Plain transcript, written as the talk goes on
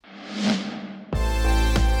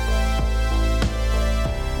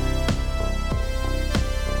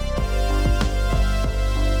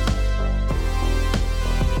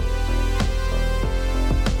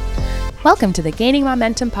Welcome to the Gaining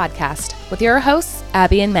Momentum podcast with your hosts,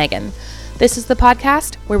 Abby and Megan. This is the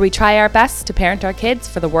podcast where we try our best to parent our kids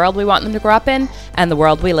for the world we want them to grow up in and the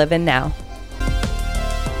world we live in now.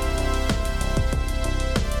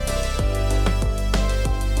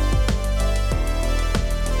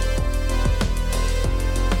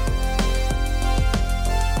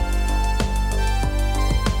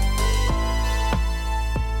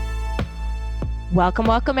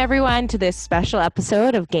 Welcome everyone to this special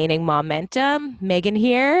episode of Gaining Momentum. Megan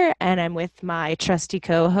here, and I'm with my trusty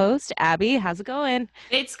co-host, Abby. How's it going?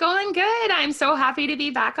 It's going good. I'm so happy to be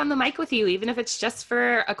back on the mic with you, even if it's just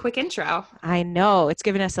for a quick intro. I know. It's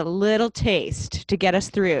given us a little taste to get us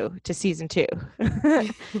through to season 2.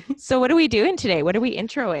 So what are we doing today? What are we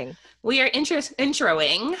introing? We are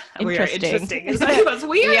introing. We are interesting.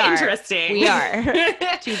 We are interesting. We are,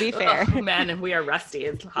 to be fair. Oh, man, we are rusty.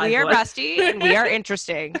 We are rusty and we are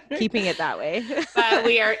interesting. Keeping it that way. But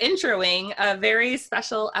we are introing a very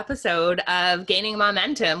special episode of Gaining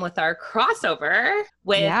Momentum with our crossover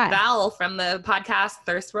with Val from the podcast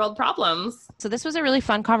Thirst World Problems. So this was a really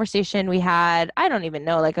fun conversation we had, I don't even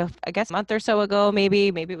know, I guess a month or so ago, maybe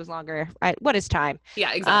it was longer. What is time?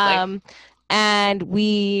 Yeah, exactly. And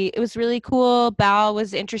it was really cool. Bal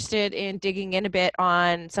was interested in digging in a bit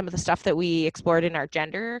on some of the stuff that we explored in our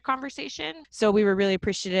gender conversation. So we were really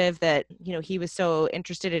appreciative that, he was so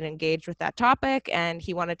interested and engaged with that topic. And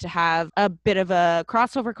he wanted to have a bit of a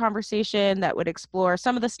crossover conversation that would explore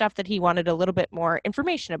some of the stuff that he wanted a little bit more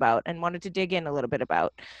information about and wanted to dig in a little bit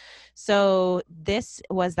about. So this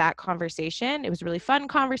was that conversation. It was a really fun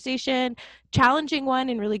conversation, challenging one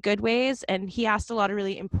in really good ways. And he asked a lot of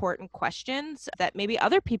really important questions that maybe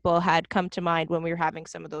other people had come to mind when we were having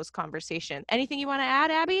some of those conversations. Anything you want to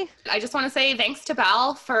add, Abby? I just want to say thanks to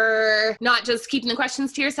Val for not just keeping the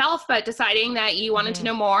questions to yourself, but deciding that you wanted to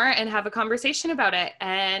know more and have a conversation about it.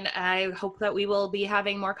 And I hope that we will be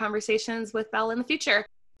having more conversations with Val in the future.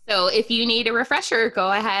 So if you need a refresher,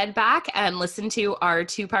 go ahead back and listen to our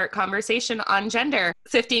 2-part conversation on gender,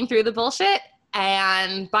 sifting through the bullshit,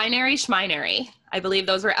 and binary schminary. I believe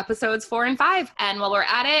those were episodes 4 and 5. And while we're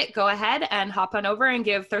at it, go ahead and hop on over and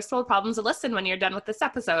give Thirst World Problems a listen when you're done with this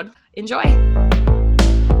episode. Enjoy.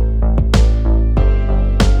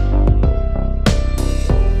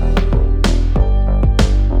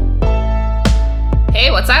 Hey,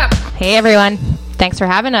 what's up? Hey, everyone. Thanks for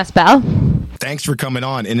having us, Belle. Thanks for coming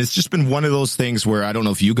on. And it's just been one of those things where I don't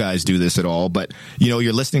know if you guys do this at all, but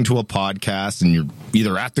you're listening to a podcast and you're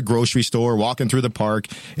either at the grocery store, walking through the park,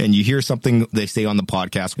 and you hear something they say on the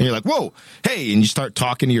podcast and you're like, whoa, hey, and you start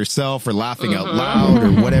talking to yourself or laughing out loud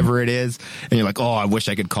or whatever it is. And you're like, oh, I wish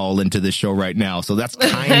I could call into this show right now. So that's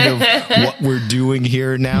kind of what we're doing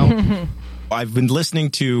here now. I've been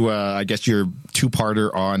listening to, I guess, your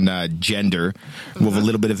 2-parter on gender with a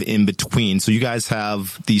little bit of in between. So you guys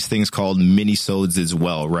have these things called mini-sodes as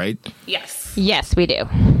well, right? Yes. Yes, we do.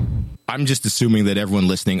 I'm just assuming that everyone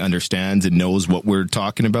listening understands and knows what we're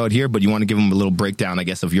talking about here, but you want to give them a little breakdown, I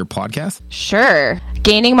guess, of your podcast? Sure.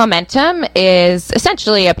 Gaining Momentum is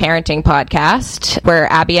essentially a parenting podcast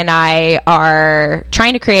where Abby and I are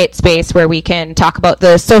trying to create space where we can talk about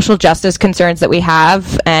the social justice concerns that we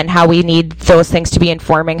have and how we need those things to be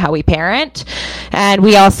informing how we parent. And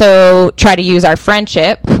we also try to use our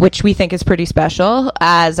friendship, which we think is pretty special,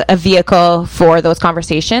 as a vehicle for those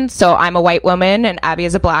conversations. So I'm a white woman and Abby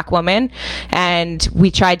is a black woman. And we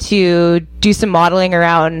try to do some modeling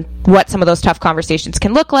around what some of those tough conversations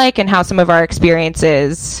can look like and how some of our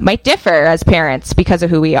experiences might differ as parents because of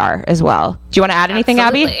who we are as well. Do you want to add anything,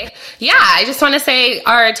 Absolutely. Abby? Yeah, I just want to say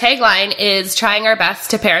our tagline is trying our best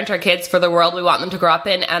to parent our kids for the world we want them to grow up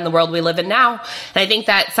in and the world we live in now. And I think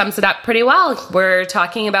that sums it up pretty well. We're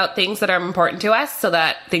talking about things that are important to us so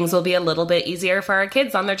that things will be a little bit easier for our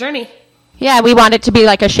kids on their journey. Yeah, we want it to be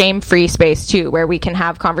like a shame-free space too, where we can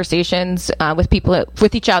have conversations with people,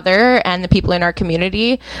 with each other and the people in our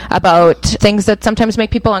community about things that sometimes make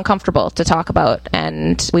people uncomfortable to talk about.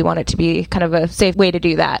 And we want it to be kind of a safe way to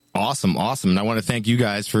do that. Awesome. And I want to thank you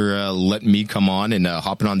guys for letting me come on and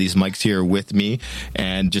hopping on these mics here with me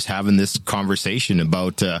and just having this conversation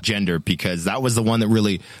about gender, because that was the one that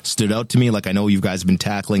really stood out to me. Like, I know you guys have been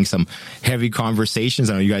tackling some heavy conversations.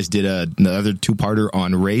 I know you guys did another 2-parter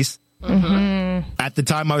on race. Mm-hmm. At the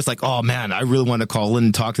time, I was like, oh man, I really want to call in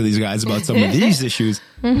and talk to these guys about some of these issues.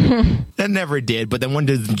 That never did. But then when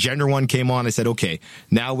the gender one came on, I said, okay,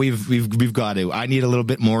 now we've got to. I need a little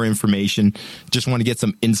bit more information. Just want to get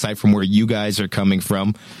some insight from where you guys are coming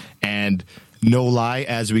from. And no lie,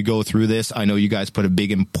 as we go through this, I know you guys put a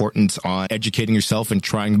big importance on educating yourself and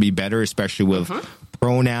trying to be better, especially with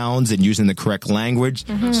pronouns and using the correct language.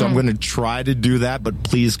 So I'm going to try to do that, but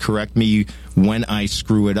please correct me when I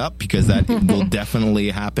screw it up, because that will definitely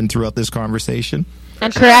happen throughout this conversation.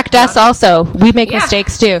 And correct us also. We make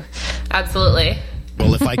mistakes too. Absolutely.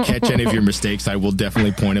 Well, if I catch any of your mistakes, I will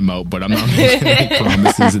definitely point them out, but I'm not making any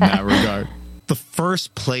promises in that regard. The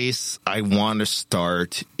first place I want to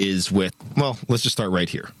start is with, well, let's just start right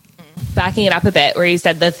here. Backing it up a bit, where you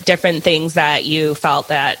said the different things that you felt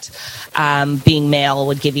that being male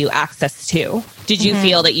would give you access to. Did you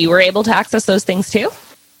feel that you were able to access those things too?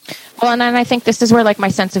 Well, and then I think this is where like my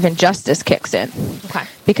sense of injustice kicks in. Okay.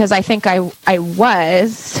 Because I think I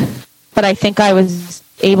was, but I think I was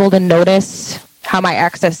able to notice how my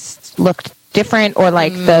access looked different, or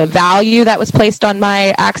like the value that was placed on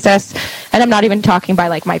my access. And I'm not even talking by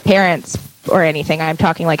like my parents or anything. I'm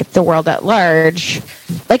talking like the world at large.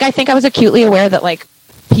 Like, I think I was acutely aware that like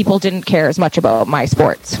people didn't care as much about my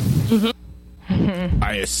sports.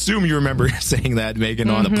 I assume you remember saying that, Megan,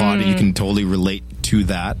 on the pod, and you can totally relate to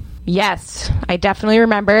that. Yes, I definitely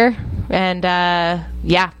remember. And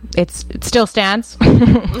yeah, it still stands.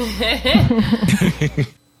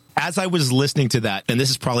 As I was listening to that, and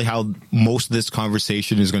this is probably how most of this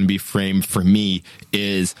conversation is going to be framed for me,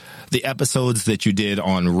 is the episodes that you did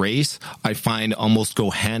on race, I find almost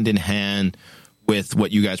go hand in hand with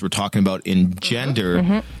what you guys were talking about in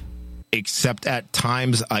gender. Except at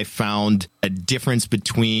times I found a difference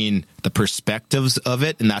between the perspectives of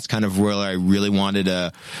it. And that's kind of where I really wanted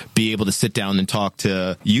to be able to sit down and talk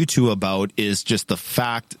to you two about, is just the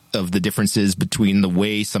fact of the differences between the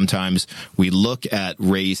way sometimes we look at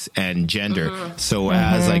race and gender. So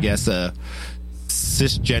as, I guess, a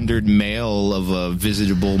cisgendered male of a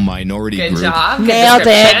visitable minority group. Good job. Nailed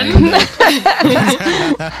it.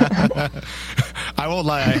 I won't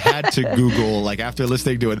lie, I had to Google, like after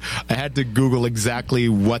listening to it, I had to Google exactly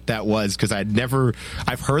what that was, because I've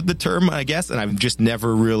heard the term, I guess, and I've just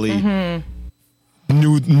never really knew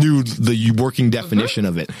the working definition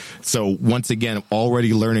of it. So once again,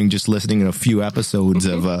 already learning, just listening to a few episodes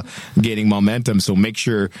of gaining momentum. So make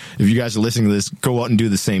sure, if you guys are listening to this, go out and do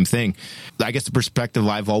the same thing. I guess the perspective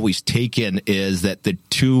I've always taken is that the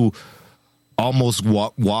two almost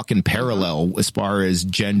walk in parallel as far as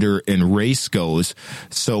gender and race goes.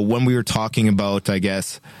 So when we were talking about, I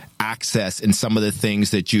guess, access and some of the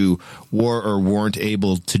things that you were or weren't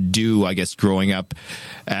able to do, I guess, growing up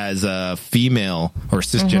as a female or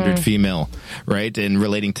cisgendered female, right? And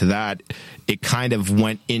relating to that, it kind of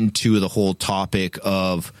went into the whole topic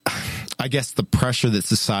of, I guess, the pressure that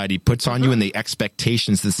society puts on you and the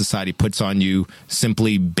expectations that society puts on you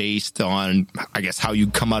simply based on, I guess, how you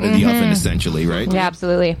come out of the oven, essentially, right? Yeah,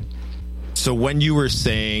 absolutely. So when you were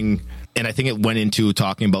saying, and I think it went into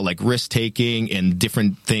talking about like risk taking and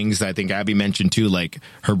different things. I think Abby mentioned too, like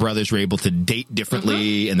her brothers were able to date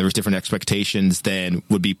differently, and there was different expectations than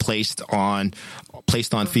would be placed on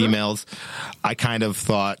females. I kind of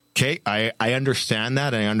thought, okay, I understand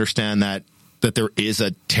that. I understand that there is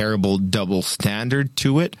a terrible double standard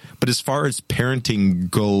to it. But as far as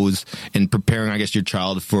parenting goes and preparing, I guess, your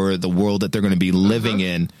child for the world that they're going to be living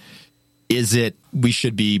in, is it we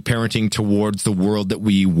should be parenting towards the world that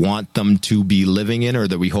we want them to be living in, or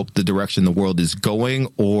that we hope the direction the world is going,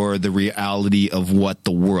 or the reality of what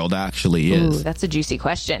the world actually is? Ooh, that's a juicy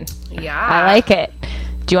question. Yeah. I like it.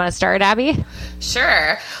 Do you want to start, Abby?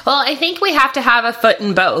 Sure. Well, I think we have to have a foot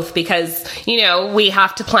in both, because, we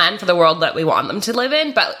have to plan for the world that we want them to live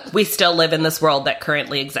in, but we still live in this world that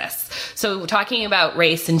currently exists. So talking about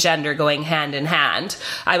race and gender going hand in hand,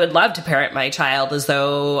 I would love to parent my child as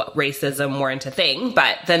though racism weren't a thing,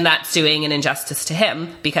 but then that's doing an injustice to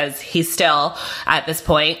him, because he's still, at this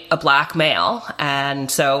point, a black male. And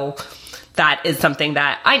so that is something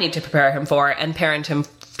that I need to prepare him for and parent him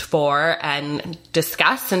for and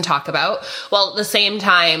discuss and talk about, while at the same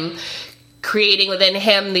time creating within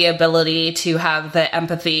him the ability to have the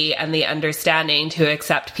empathy and the understanding to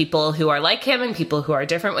accept people who are like him and people who are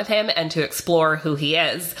different with him, and to explore who he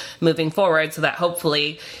is moving forward, so that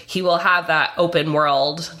hopefully he will have that open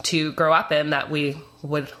world to grow up in that we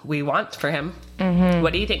want for him.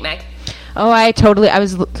 What do you think, Meg? Oh,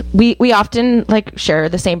 we often like share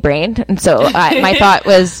the same brain. And so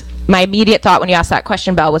my immediate thought when you asked that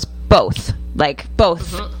question, Belle, was both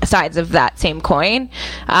sides of that same coin.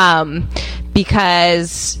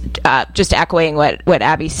 Because just echoing what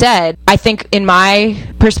Abby said, I think in my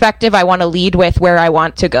perspective, I want to lead with where I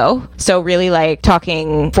want to go. So really like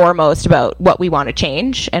talking foremost about what we want to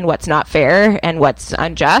change and what's not fair and what's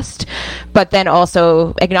unjust, but then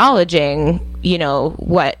also acknowledging,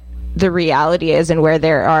 what the reality is and where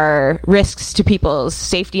there are risks to people's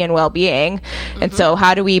safety and well-being. And so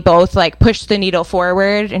how do we both like push the needle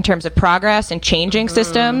forward in terms of progress and changing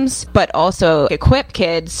systems, but also equip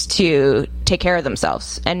kids to take care of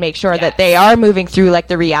themselves and make sure that they are moving through like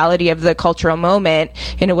the reality of the cultural moment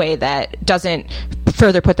in a way that doesn't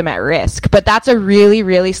further put them at risk. But that's a really,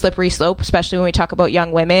 really slippery slope, especially when we talk about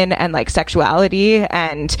young women and like sexuality.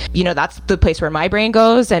 And, you know, that's the place where my brain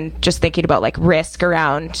goes, and just thinking about like risk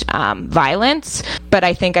around violence. But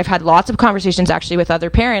I think I've had lots of conversations actually with other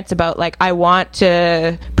parents about like, I want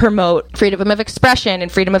to promote freedom of expression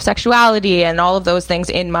and freedom of sexuality and all of those things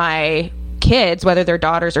in my kids, whether they're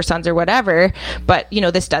daughters or sons or whatever. But, you know,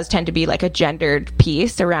 this does tend to be like a gendered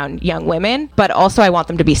piece around young women, but also I want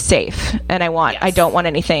them to be safe, and I don't want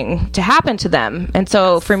anything to happen to them. And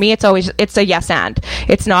so for me, it's a yes and.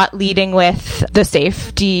 It's not leading with the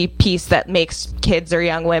safety piece that makes kids or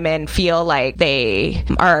young women feel like they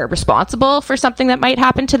are responsible for something that might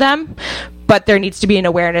happen to them. But there needs to be an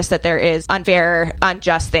awareness that there is unfair,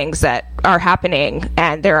 unjust things that are happening,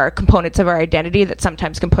 and there are components of our identity that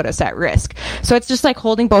sometimes can put us at risk. So it's just like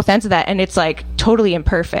holding both ends of that, and it's like totally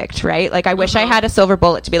imperfect, right? Like I wish I had a silver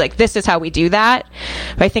bullet to be like, this is how we do that.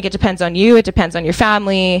 But I think it depends on you, it depends on your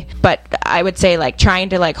family. But I would say like trying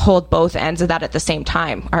to like hold both ends of that at the same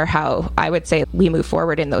time are how I would say we move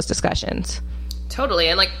forward in those discussions. Totally.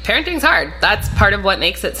 And like parenting's hard. That's part of what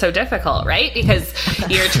makes it so difficult, right? Because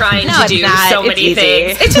you're trying to do so many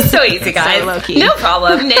things. It's just so easy, guys. So low-key. No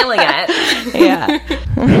problem. Nailing it.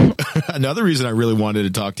 Yeah. Another reason I really wanted to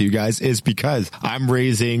talk to you guys is because I'm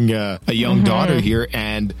raising a young daughter here,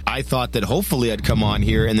 and I thought that hopefully I'd come on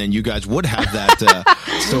here and then you guys would have that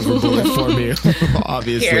silver bullet for me,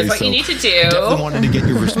 obviously. Here's what you need to do. Definitely wanted to get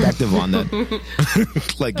your perspective on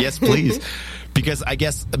that. Like, yes, please. Because I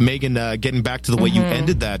guess, Megan, getting back to the way you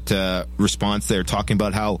ended that response there, talking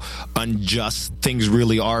about how unjust things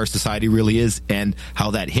really are, society really is, and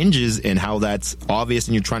how that hinges and how that's obvious,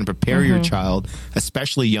 and you're trying to prepare your child,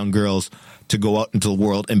 especially young girls, to go out into the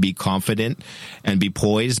world and be confident and be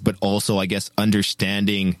poised, but also, I guess,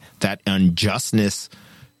 understanding that unjustness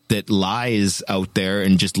that lies out there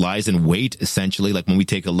and just lies in wait, essentially. Like when we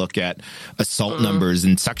take a look at assault numbers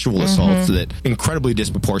and sexual assaults, that incredibly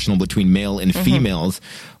disproportional between male and females.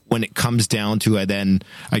 When it comes down to then,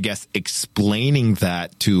 I guess, explaining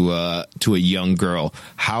that to a young girl,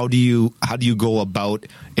 how do you go about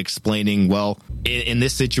explaining? Well, in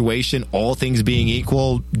this situation, all things being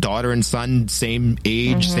equal, daughter and son, same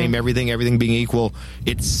age, same everything being equal,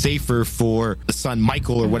 it's safer for the son,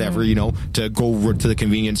 Michael or whatever, you know, to go to the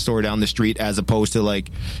convenience store down the street as opposed to like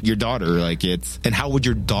your daughter. Like and how would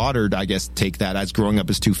your daughter, I guess, take that as growing up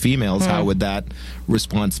as two females? How would that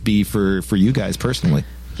response be for you guys personally?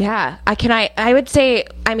 Yeah, I would say,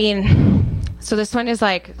 I mean, so this one is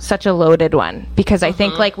like such a loaded one, because I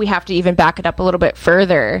think like we have to even back it up a little bit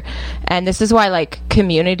further. And this is why like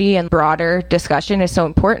community and broader discussion is so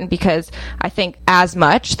important, because I think as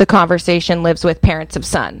much the conversation lives with parents of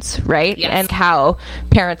sons, right? Yes. And how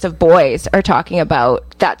parents of boys are talking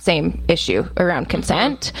about that same issue around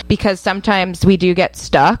consent, because sometimes we do get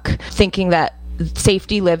stuck thinking that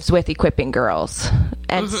safety lives with equipping girls,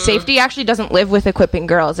 and safety actually doesn't live with equipping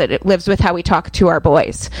girls. It lives with how we talk to our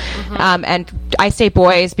boys. And I say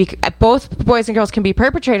boys because both boys and girls can be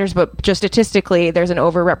perpetrators, but just statistically there's an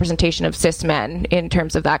overrepresentation of cis men in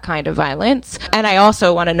terms of that kind of violence. And I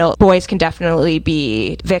also want to note boys can definitely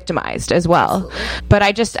be victimized as well. Absolutely. But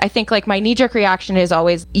I think like my knee-jerk reaction is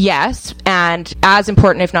always yes, and as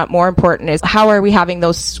important if not more important is how are we having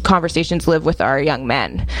those conversations live with our young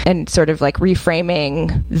men, and sort of like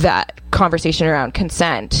reframing that conversation around consent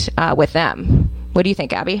with them. What do you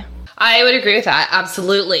think, Abby? I would agree with that,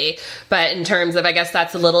 absolutely. But in terms of, I guess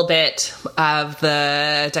that's a little bit of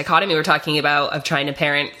the dichotomy we're talking about of trying to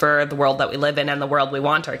parent for the world that we live in and the world we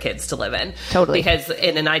want our kids to live in. Totally. Because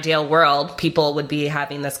in an ideal world, people would be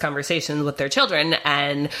having this conversation with their children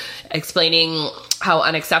and explaining how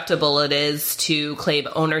unacceptable it is to claim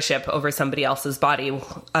ownership over somebody else's body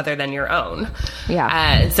other than your own.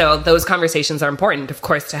 Yeah. So those conversations are important, of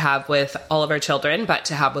course, to have with all of our children, but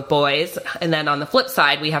to have with boys. And then on the flip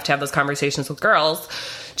side, we have to have those conversations with girls,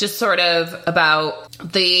 just sort of about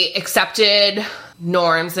the accepted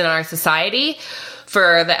norms in our society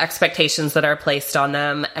for the expectations that are placed on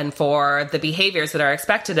them and for the behaviors that are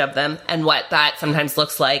expected of them, and what that sometimes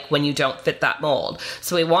looks like when you don't fit that mold.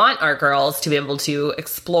 So we want our girls to be able to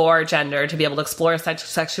explore gender, to be able to explore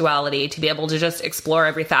sexuality, to be able to just explore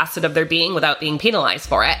every facet of their being without being penalized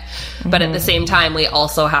for it. But at the same time, we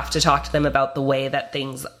also have to talk to them about the way that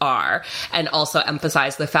things are, and also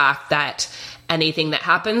emphasize the fact that anything that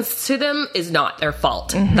happens to them is not their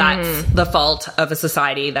fault. That's the fault of a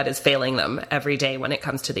society that is failing them every day when it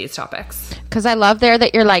comes to these topics. Because I love there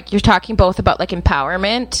that you're talking both about like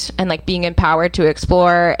empowerment and like being empowered to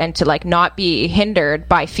explore and to like not be hindered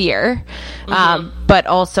by fear, but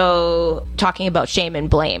also talking about shame and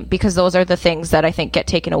blame, because those are the things that I think get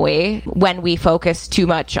taken away when we focus too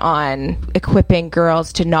much on equipping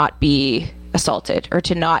girls to not be assaulted or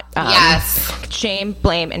to not shame,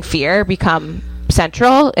 blame, and fear become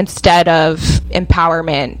central instead of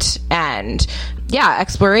empowerment and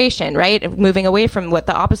exploration, right? Moving away from what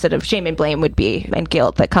the opposite of shame and blame would be, and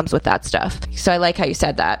guilt that comes with that stuff. So I like how you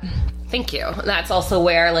said that. Thank you. That's also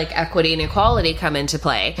where like equity and equality come into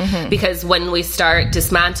play, because when we start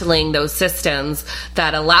dismantling those systems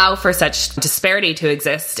that allow for such disparity to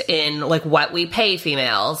exist in like what we pay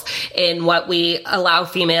females, in what we allow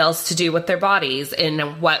females to do with their bodies,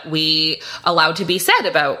 in what we allow to be said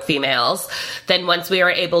about females, then once we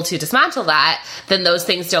are able to dismantle that, then those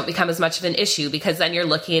things don't become as much of an issue, because then you're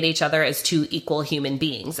looking at each other as two equal human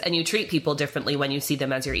beings, and you treat people differently when you see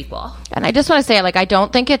them as your equal. And I just want to say, like, I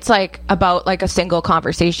don't think it's like about like a single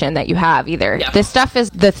conversation that you have either. Yeah. This stuff is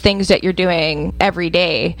the things that you're doing every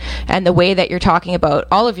day, and the way that you're talking about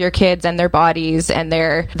all of your kids and their bodies and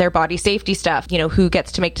their body safety stuff, you know, who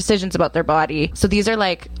gets to make decisions about their body. So these are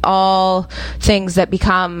like all things that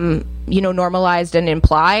become, you know, normalized and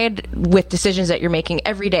implied with decisions that you're making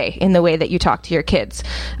every day in the way that you talk to your kids.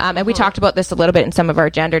 And we talked about this a little bit in some of our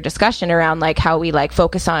gender discussion around like how we like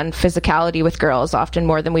focus on physicality with girls often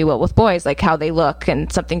more than we will with boys, like how they look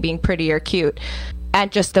and something being pretty or cute.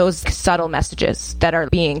 And just those subtle messages that are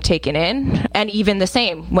being taken in. And even the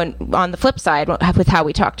same when on the flip side with how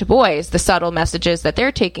we talk to boys, the subtle messages that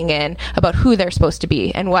they're taking in about who they're supposed to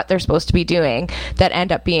be and what they're supposed to be doing that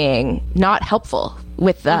end up being not helpful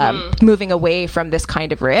with moving away from this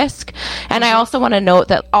kind of risk. And I also want to note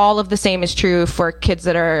that all of the same is true for kids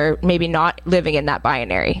that are maybe not living in that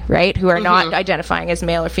binary, right? Who are not identifying as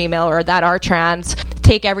male or female, or that are trans.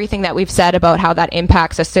 Take everything that we've said about how that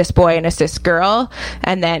impacts a cis boy and a cis girl,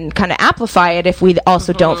 and then kind of amplify it if we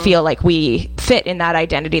also don't feel like we fit in that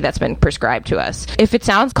identity that's been prescribed to us. If it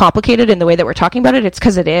sounds complicated in the way that we're talking about it, it's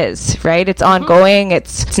because it is, right? It's ongoing.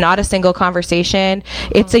 It's not a single conversation.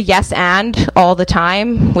 It's a yes and all the time,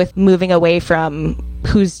 with moving away from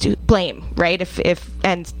who's to blame, right? If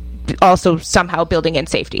and also somehow building in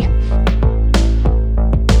safety.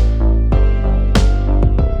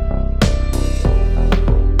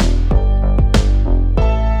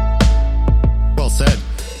 Well said.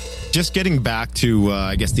 Just getting back to,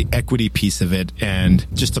 I guess, the equity piece of it, and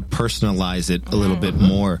just to personalize it a little bit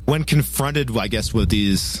more. When confronted, I guess, with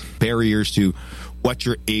these barriers to what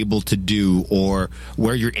you're able to do, or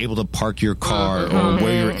where you're able to park your car, or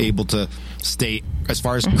where you're able to stay as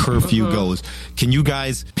far as curfew goes, can you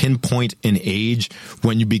guys pinpoint an age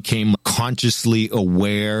when you became consciously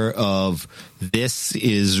aware of this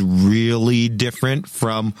is really different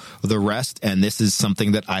from the rest, and this is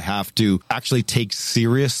something that I have to actually take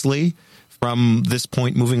seriously from this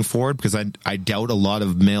point moving forward? Because I doubt a lot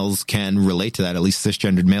of males can relate to that. At least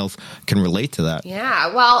cisgendered males can relate to that.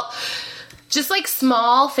 Yeah, well, just like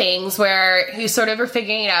small things where you sort of are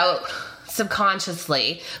figuring it out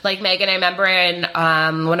subconsciously. Like Megan, I remember in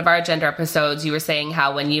one of our gender episodes, you were saying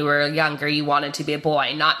how when you were younger, you wanted to be a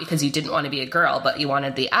boy, not because you didn't want to be a girl, but you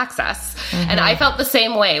wanted the access. And I felt the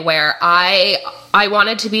same way, where I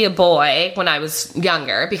wanted to be a boy when I was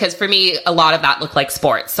younger, because for me, a lot of that looked like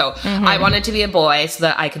sports. So I wanted to be a boy so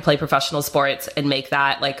that I could play professional sports and make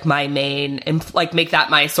that like my main, like make that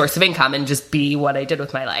my source of income and just be what I did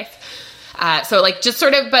with my life. So like just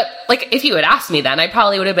sort of, but like if you had asked me then, I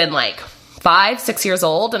probably would have been like 5-6 years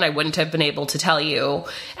old, and I wouldn't have been able to tell you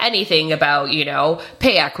anything about, you know,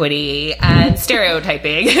 pay equity and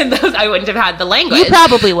stereotyping. And those, I wouldn't have had the language. You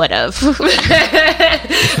probably would have.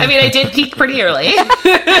 I mean, I did peak pretty early.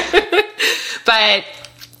 But,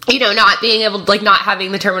 you know, not being able, like, not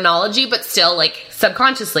having the terminology, but still, like,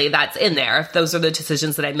 subconsciously that's in there. If those are the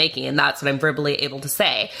decisions that I'm making, and that's what I'm verbally able to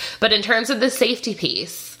say. But in terms of the safety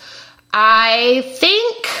piece, I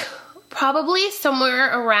think probably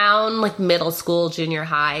somewhere around like middle school, junior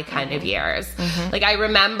high kind of years. Like I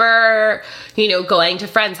remember, you know, going to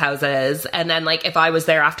friends' houses, and then like if I was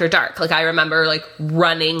there after dark, like I remember like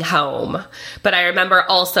running home. But I remember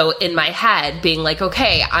also in my head being like,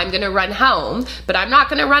 okay, I'm going to run home, but I'm not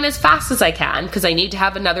going to run as fast as I can, because I need to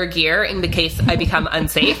have another gear in the case I become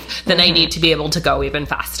unsafe. Then I need to be able to go even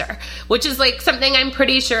faster, which is like something I'm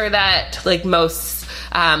pretty sure that like most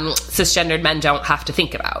cisgendered men don't have to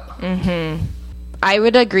think about. I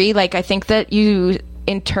would agree. Like, I think that you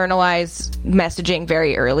internalize messaging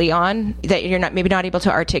very early on, that you're maybe not able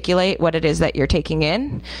to articulate what it is that you're taking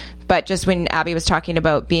in. But just when Abby was talking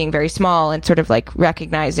about being very small and sort of like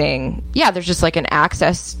recognizing, yeah, there's just like an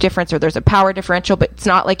access difference or there's a power differential, but it's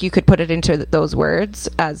not like you could put it into those words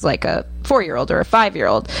as like a 4-year-old or a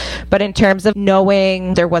 5-year-old. But in terms of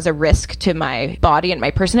knowing there was a risk to my body and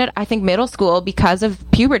my personhood, I think middle school, because of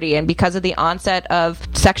puberty and because of the onset of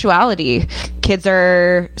sexuality, kids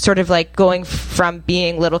are sort of like going from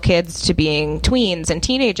being little kids to being tweens and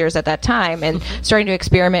teenagers at that time, and starting to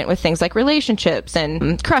experiment with things like relationships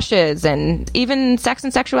and crushes and even sex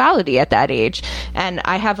and sexuality at that age. And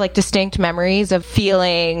I have like distinct memories of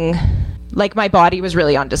feeling like my body was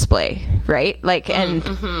really on display, right? Like, and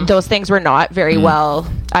those things were not very well,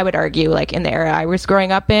 I would argue, like in the era I was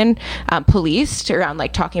growing up in, policed around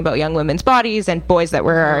like talking about young women's bodies and boys that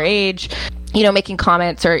were our age, you know, making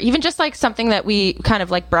comments, or even just like something that we kind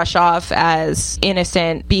of like brush off as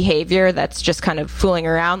innocent behavior that's just kind of fooling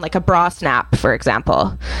around, like a bra snap, for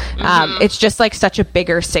example. It's just like such a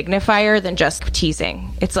bigger signifier than just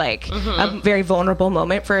teasing. It's like a very vulnerable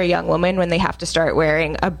moment for a young woman when they have to start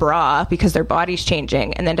wearing a bra because their body's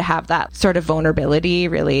changing, and then to have that sort of vulnerability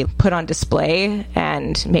really put on display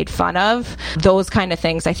and made fun of. Those kind of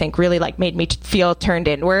things, I think, really like made me feel turned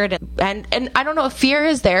inward. And I don't know if fear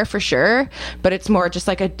is there for sure, but it's more just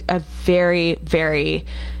like a very, very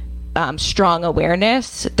strong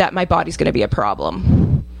awareness that my body's going to be a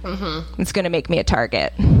problem. It's going to make me a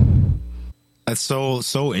target. That's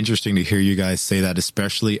so interesting to hear you guys say that,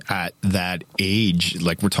 especially at that age.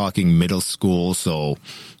 Like, we're talking middle school, so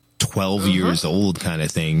 12 years old kind of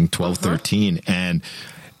thing, 12, 13. And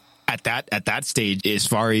at that stage, as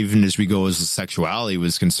far even as we go as sexuality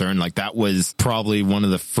was concerned, like that was probably one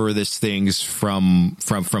of the furthest things from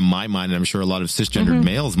my mind, and I'm sure a lot of cisgendered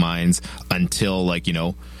males' minds, until, like, you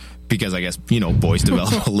know, because I guess, you know, boys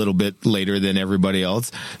develop a little bit later than everybody else.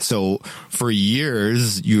 So for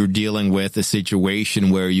years, you're dealing with a situation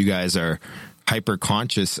where you guys are hyper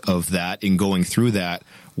conscious of that and going through that,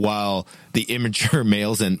 while the immature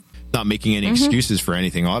males, and not making any excuses for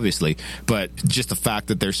anything, obviously, but just the fact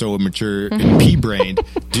that they're so immature and pea-brained,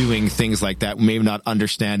 doing things like that, maybe not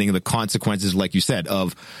understanding the consequences, like you said,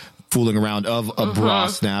 of fooling around, of a bra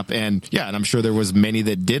snap. And yeah, and I'm sure there was many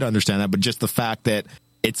that did understand that, but just the fact that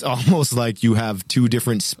it's almost like you have two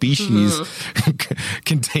different species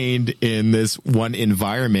contained in this one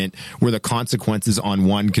environment, where the consequences on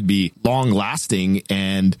one could be long lasting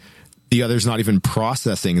and the other's not even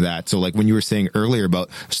processing that. So like when you were saying earlier about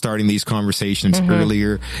starting these conversations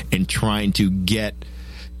earlier and trying to get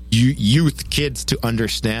youth kids to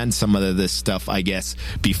understand some of this stuff, I guess,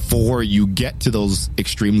 before you get to those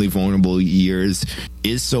extremely vulnerable years,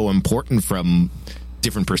 is so important from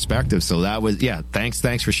different perspectives. So that was, yeah, thanks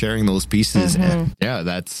for sharing those pieces. And yeah,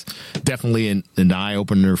 that's definitely an eye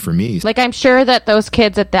opener for me. Like, I'm sure that those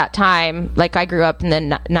kids at that time, like I grew up in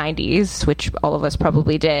the 90s, which all of us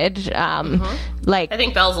probably did. Like, I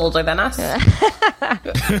think Belle's older than us. I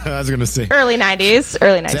was gonna say early 90s.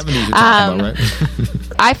 70s you're talking about,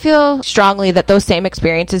 right? I feel strongly that those same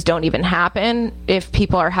experiences don't even happen if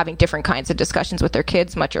people are having different kinds of discussions with their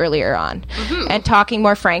kids much earlier on, and talking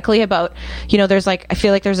more frankly about, you know, there's like, I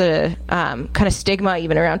feel like there's a kind of stigma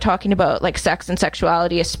even around talking about like sex and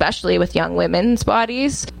sexuality, especially with young women's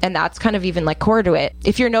bodies. And that's kind of even like core to it.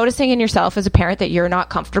 If you're noticing in yourself as a parent that you're not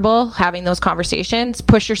comfortable having those conversations,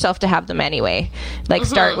 push yourself to have them anyway. Like,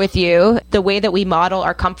 start with you. The way that we model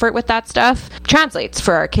our comfort with that stuff translates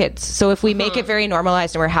for our kids. So if we make it very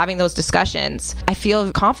normalized and we're having those discussions, I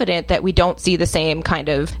feel confident that we don't see the same kind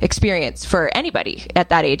of experience for anybody at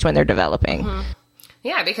that age when they're developing.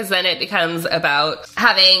 Yeah, because then it becomes about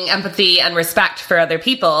having empathy and respect for other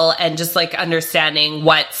people, and just like understanding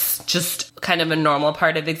what's just kind of a normal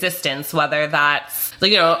part of existence, whether that's,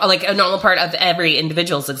 like, you know, like a normal part of every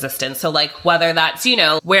individual's existence. So like whether that's, you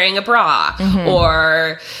know, wearing a bra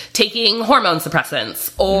or taking hormone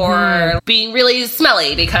suppressants or being really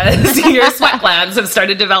smelly because your sweat glands have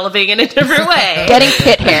started developing in a different way. Getting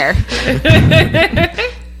pit hair.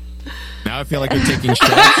 Now I feel like you're taking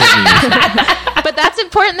shots at me. But that's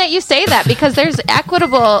important that you say that, because there's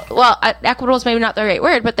equitable is maybe not the right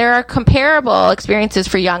word, but there are comparable experiences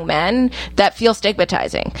for young men that feel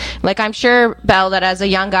stigmatizing. Like, I'm sure, Belle, that as a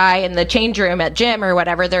young guy in the change room at gym or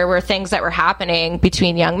whatever, there were things that were happening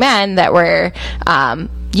between young men that were,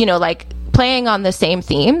 you know, like playing on the same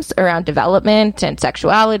themes around development and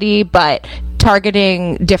sexuality, but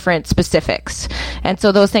targeting different specifics. And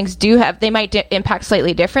so those things they might impact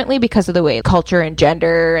slightly differently because of the way culture and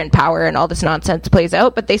gender and power and all this nonsense plays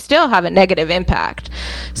out, but they still have a negative impact.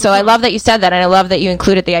 So I love that you said that, and I love that you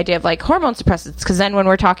included the idea of like hormone suppressants, because then when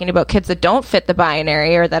we're talking about kids that don't fit the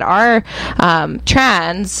binary or that are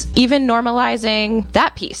trans, even normalizing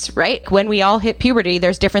that piece, right? When we all hit puberty,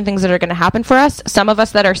 there's different things that are going to happen for us. Some of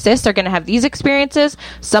us that are cis are going to have these experiences.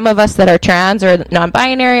 Some of us that are trans or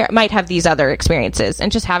non-binary might have these other experiences,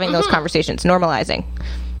 and just having those conversations, normalizing.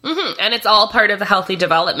 And it's all part of the healthy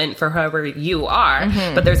development for whoever you are.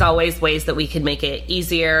 But there's always ways that we can make it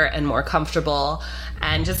easier and more comfortable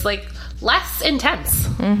and just like less intense.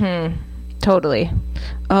 Totally.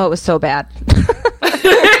 Oh, it was so bad.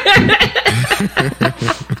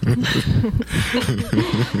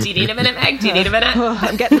 Do you need a minute, Meg? Do you need a minute? Oh,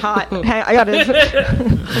 I'm getting hot. I got to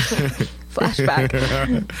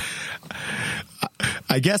flashback.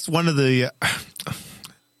 I guess one of the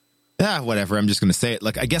whatever, I'm just going to say it.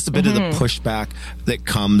 Like, I guess a bit of the pushback that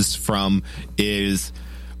comes from is,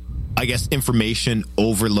 I guess, information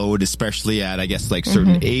overload, especially at, I guess, like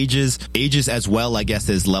certain ages as well, I guess,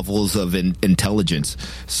 as levels of intelligence.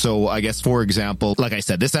 So I guess, for example, like I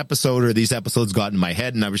said, this episode or these episodes got in my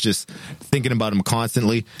head and I was just thinking about them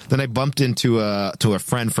constantly. Then I bumped into a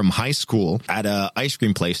friend from high school at a ice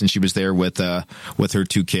cream place, and she was there with her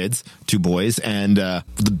two kids, two boys, and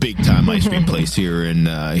the big time ice cream place here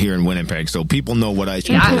in Winnipeg. So people know what ice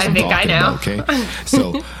cream place I'm talking about, okay?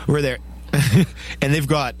 So we're there and they've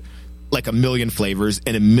got like a million flavors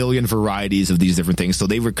and a million varieties of these different things. So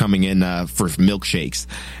they were coming in for milkshakes.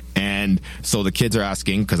 And so the kids are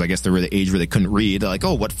asking, because I guess they were the age where they couldn't read, they're like,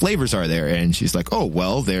 oh, what flavors are there? And she's like, oh,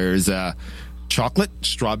 well, there's chocolate,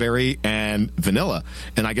 strawberry, and vanilla.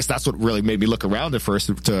 And I guess that's what really made me look around at first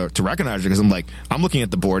to recognize it, because I'm like, I'm looking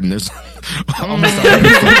at the board and there's almost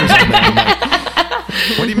 100 flavors on there. I'm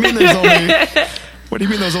like, what do you mean there's only... What do you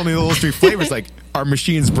mean there's only those three flavors? Like, are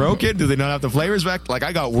machines broken? Do they not have the flavors back? Like,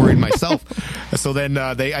 I got worried myself. So then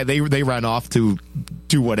they ran off to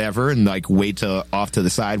do whatever and like wait off to the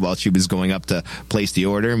side while she was going up to place the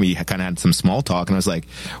order. And we kind of had some small talk. And I was like,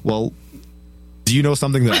 well, do you know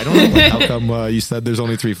something that I don't know? Like, how come you said there's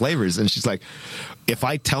only three flavors? And she's like, if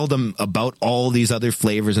I tell them about all these other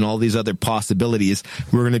flavors and all these other possibilities,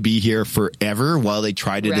 we're going to be here forever while they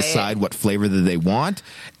try to decide what flavor that they want.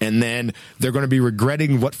 And then they're going to be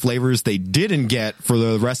regretting what flavors they didn't get for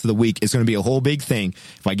the rest of the week. It's going to be a whole big thing.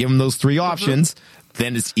 If I give them those three options,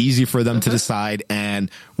 then it's easy for them to decide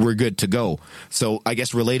and we're good to go. So I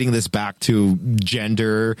guess relating this back to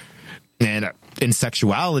gender and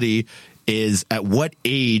sexuality is, at what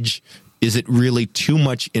age is it really too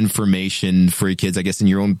much information for your kids, I guess, in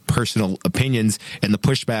your own personal opinions? And the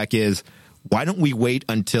pushback is, why don't we wait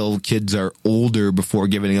until kids are older before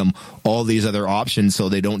giving them all these other options so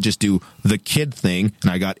they don't just do the kid thing?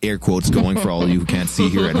 And I got air quotes going for all of you who can't see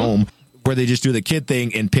here at home, where they just do the kid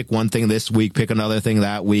thing and pick one thing this week, pick another thing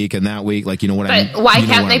that week, and that week, like, you know what I mean? But why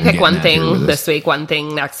can't they pick one thing this week, one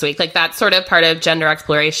thing next week? Like, that's sort of part of gender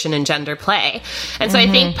exploration and gender play. And so I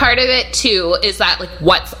think part of it too is that, like,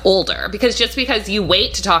 what's older? Because just because you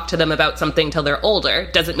wait to talk to them about something till they're older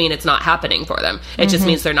doesn't mean it's not happening for them. It just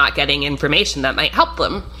means they're not getting information that might help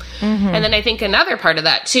them. And then I think another part of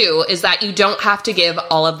that too is that you don't have to give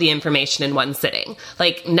all of the information in one sitting.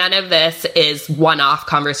 Like, none of this is one-off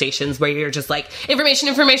conversations where you're just like,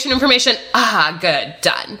 information, good,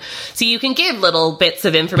 done. So you can give little bits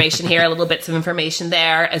of information here, little bits of information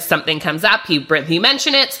there. As something comes up, you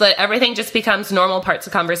mention it, so that everything just becomes normal parts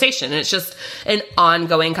of conversation. And it's just an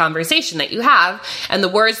ongoing conversation that you have. And the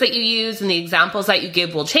words that you use and the examples that you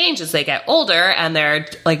give will change as they get older and they're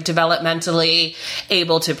like developmentally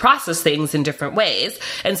able to process things in different ways.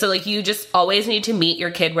 And so, like, you just always need to meet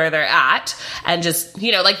your kid where they're at, and just,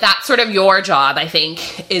 you know, like, that's sort of your job, I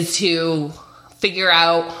think, is to figure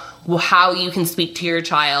out how you can speak to your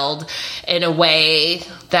child in a way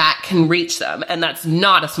that can reach them. And that's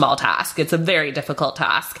not a small task. It's a very difficult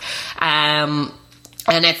task.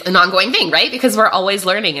 And it's an ongoing thing, right? Because we're always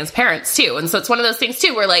learning as parents too. And so it's one of those things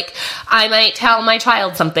too, where, like, I might tell my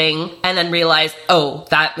child something and then realize, oh,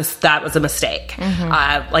 that was a mistake.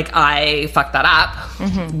 Like, I fucked that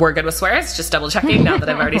up. We're good with swears. Just double checking now that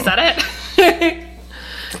I've already said it.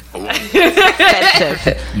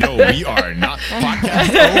 No, we are not. Podcast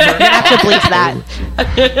over. You have to bleep that.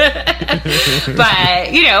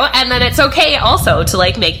 But, you know, and then it's okay also to,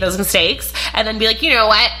 like, make those mistakes and then be like, you know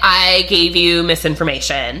what, I gave you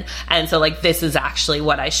misinformation, and so, like, this is actually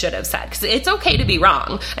what I should have said. Because it's okay to be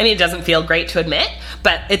wrong. I mean, it doesn't feel great to admit,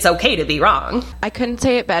 but it's okay to be wrong. I couldn't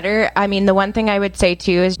say it better. I mean, the one thing I would say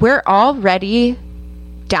too is we're all ready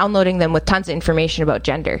downloading them with tons of information about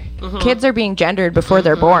gender. Kids are being gendered before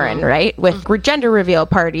they're born, right? With gender reveal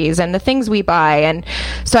parties and the things we buy. And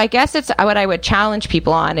so I guess it's what I would challenge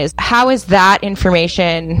people on is how is that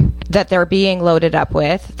information that they're being loaded up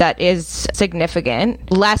with that is significant,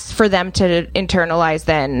 less for them to internalize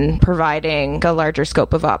than providing a larger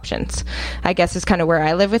scope of options, I guess is kind of where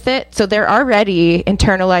I live with it. So they're already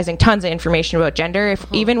internalizing tons of information about gender,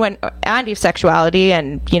 even when, and sexuality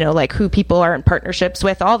and, you know, like who people are in partnerships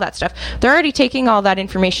with, all that stuff. They're already taking all that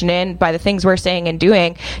information in by the things we're saying and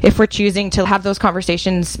doing. If we're choosing to have those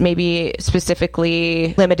conversations maybe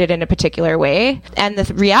specifically limited in a particular way. And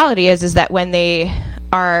the reality is that when they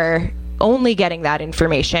are only getting that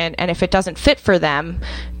information, and if it doesn't fit for them,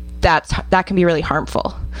 that can be really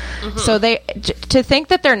harmful. So to think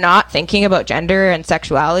that they're not thinking about gender and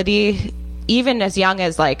sexuality even as young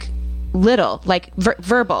as like little, like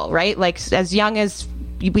verbal, right? Like as young as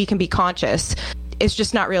we can be conscious, it's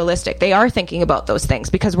just not realistic. They are thinking about those things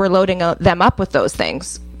because we're loading them up with those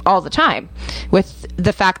things all the time, with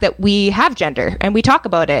the fact that we have gender and we talk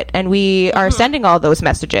about it and we are sending all those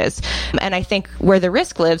messages. And I think where the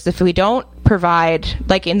risk lives, if we don't provide,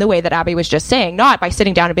 like in the way that Abby was just saying, not by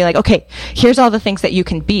sitting down and being like, okay, here's all the things that you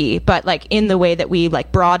can be, but like in the way that we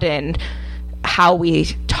like broaden how we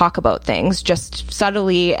talk about things, just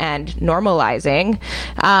subtly and normalizing,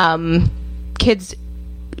 kids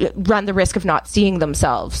run the risk of not seeing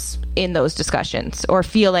themselves in those discussions or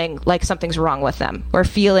feeling like something's wrong with them or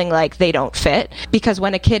feeling like they don't fit. Because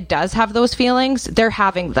when a kid does have those feelings, they're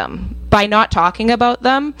having them. By not talking about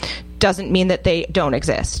them doesn't mean that they don't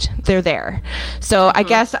exist. They're there. So I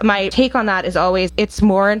guess my take on that is always, it's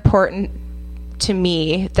more important to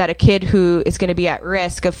me that a kid who is going to be at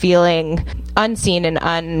risk of feeling unseen and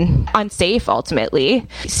unsafe ultimately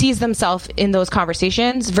sees themselves in those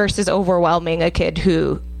conversations versus overwhelming a kid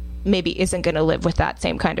who maybe isn't going to live with that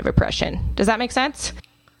same kind of oppression. Does that make sense?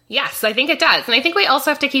 Yes, I think it does. And I think we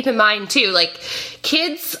also have to keep in mind, too, like,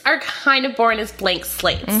 kids are kind of born as blank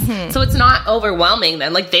slates. So it's not overwhelming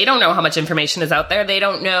them. Like, they don't know how much information is out there. They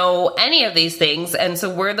don't know any of these things. And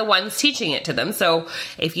so we're the ones teaching it to them. So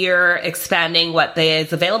if you're expanding what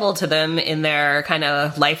is available to them in their kind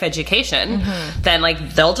of life education, then,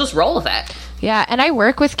 like, they'll just roll with it. Yeah, and I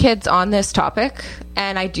work with kids on this topic,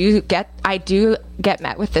 and I do get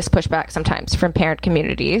met with this pushback sometimes from parent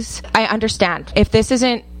communities. I understand if this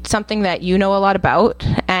isn't something that you know a lot about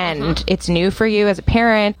and it's new for you as a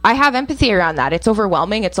parent, I have empathy around that. It's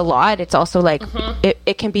overwhelming. It's a lot. It's also like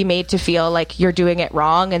it can be made to feel like you're doing it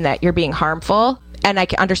wrong and that you're being harmful. And I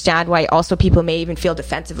can understand why also people may even feel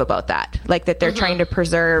defensive about that, like that they're trying to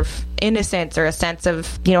preserve innocence or a sense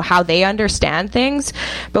of, you know, how they understand things.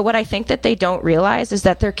 But what I think that they don't realize is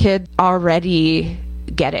that their kids already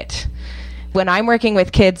get it. When I'm working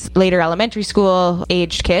with kids, later elementary school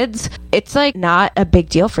aged kids, it's like not a big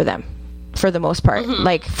deal for them. For the most part,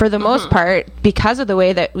 like for the most part, because of the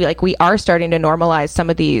way that we are starting to normalize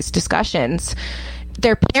some of these discussions,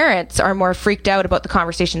 their parents are more freaked out about the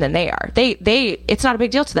conversation than they are. It's not a big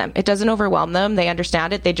deal to them. It doesn't overwhelm them. They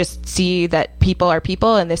understand it. They just see that people are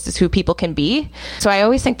people and this is who people can be. So I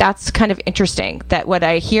always think that's kind of interesting, that what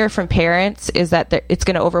I hear from parents is that it's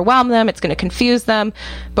going to overwhelm them. It's going to confuse them.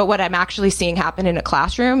 But what I'm actually seeing happen in a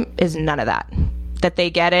classroom is none of that, that they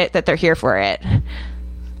get it, that they're here for it.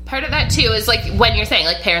 Part of that, too, is like when you're saying,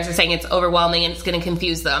 like parents are saying it's overwhelming and it's going to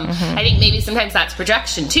confuse them. I think maybe sometimes that's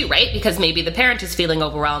projection, too, right? Because maybe the parent is feeling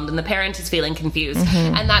overwhelmed and the parent is feeling confused.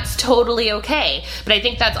 And that's totally okay. But I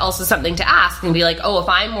think that's also something to ask and be like, oh, if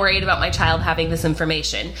I'm worried about my child having this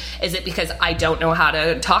information, is it because I don't know how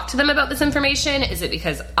to talk to them about this information? Is it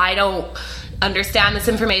because I don't understand this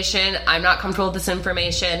information? I'm not comfortable with this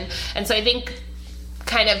information? And so I think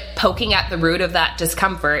kind of poking at the root of that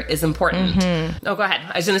discomfort is important. Oh, go ahead.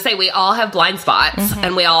 I was going to say, we all have blind spots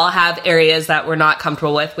and we all have areas that we're not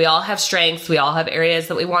comfortable with. We all have strengths. We all have areas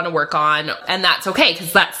that we want to work on. And that's okay,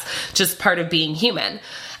 because that's just part of being human.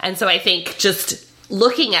 And so I think just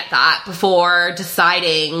looking at that before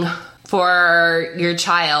deciding for your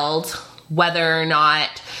child whether or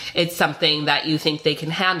not it's something that you think they can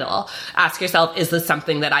handle, ask yourself, is this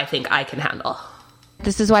something that I think I can handle?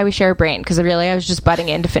 This is why we share a brain, because really I was just butting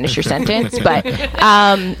in to finish your sentence. But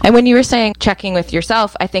and when you were saying checking with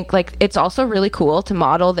yourself, I think like it's also really cool to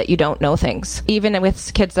model that you don't know things. Even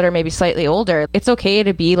with kids that are maybe slightly older, it's okay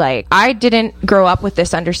to be like, I didn't grow up with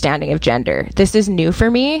this understanding of gender. This is new for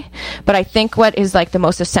me. But I think what is like the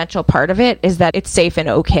most essential part of it is that it's safe and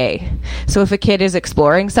okay. So if a kid is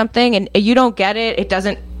exploring something and you don't get it, it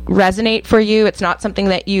doesn't resonate for you, it's not something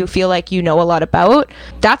that you feel like you know a lot about,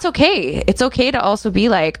 that's okay. It's okay to also be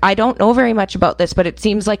like, I don't know very much about this, but it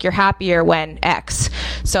seems like you're happier when X.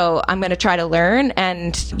 So I'm going to try to learn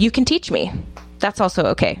and you can teach me. That's also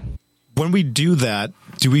okay. When we do that,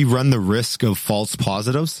 do we run the risk of false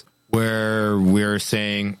positives? Where we're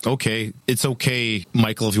saying, okay, it's okay,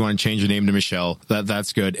 Michael, if you want to change your name to Michelle,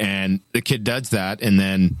 that's good. And the kid does that. And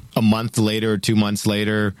then a month later, 2 months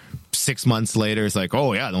later, 6 months later, it's like,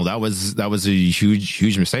 oh yeah, no, that was a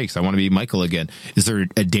huge mistake. So I want to be Michael again. Is there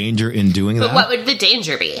a danger in doing that? But what would the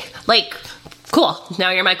danger be? Like, cool,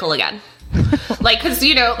 now you're Michael again. Like, because,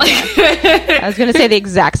 you know, like I was going to say the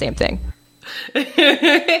exact same thing. Like,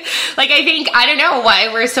 I think, I don't know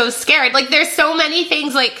why we're so scared. Like, there's so many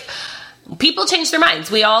things, like, people change their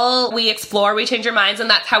minds. We explore, we change our minds, and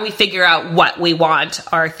that's how we figure out what we want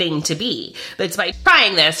our thing to be. It's by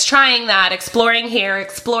trying this, trying that, exploring here,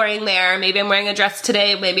 exploring there. Maybe I'm wearing a dress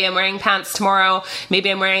today. Maybe I'm wearing pants tomorrow. Maybe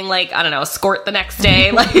I'm wearing, like, I don't know, a skirt the next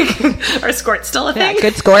day. Like, or skirt still a thing? Yeah,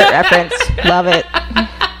 good skirt reference. Love it.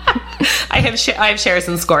 I have shares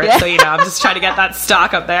in skirts, yeah. So, you know, I'm just trying to get that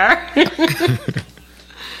stock up there.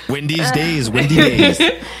 Windy days.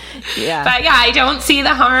 Yeah. But yeah, I don't see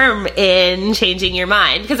the harm in changing your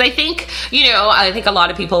mind, because I think a lot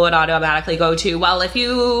of people would automatically go to, well, if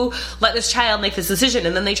you let this child make this decision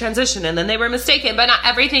and then they transition and then they were mistaken, but not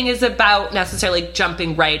everything is about necessarily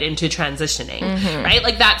jumping right into transitioning, right?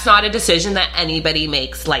 Like, that's not a decision that anybody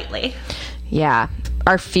makes lightly. Yeah.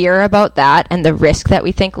 Our fear about that and the risk that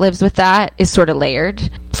we think lives with that is sort of layered.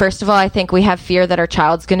 First of all, I think we have fear that our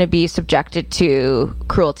child's going to be subjected to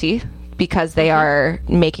cruelty because they are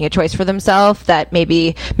making a choice for themselves that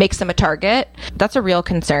maybe makes them a target. That's a real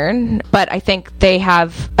concern. But I think they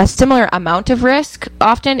have a similar amount of risk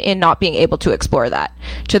often in not being able to explore that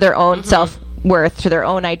to their own self-worth, to their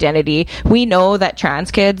own identity. We know that trans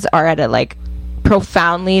kids are at a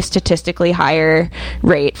profoundly statistically higher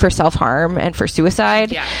rate for self-harm and for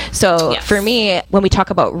suicide. Yeah. So for me, when we talk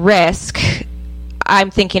about risk, I'm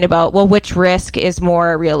thinking about, well, which risk is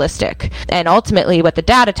more realistic? And ultimately what the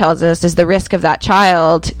data tells us is the risk of that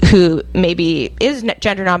child who maybe is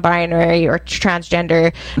gender non-binary or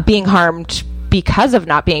transgender being harmed because of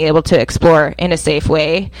not being able to explore in a safe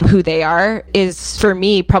way who they are is, for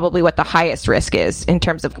me, probably what the highest risk is in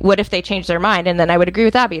terms of what if they change their mind. And then I would agree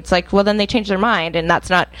with Abby. It's like, well, then they change their mind and that's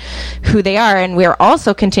not who they are. And we're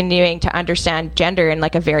also continuing to understand gender in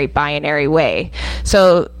like a very binary way.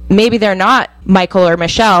 So maybe they're not Michael or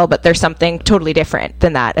Michelle, but there's something totally different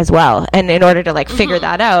than that as well. And in order to figure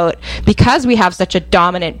that out, because we have such a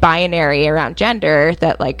dominant binary around gender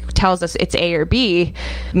that tells us it's A or B,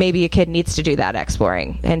 maybe a kid needs to do that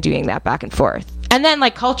exploring and doing that back and forth. And then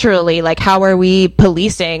culturally, how are we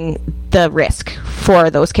policing the risk for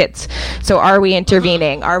those kids? So are we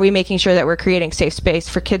intervening? Are we making sure that we're creating safe space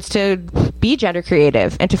for kids to be gender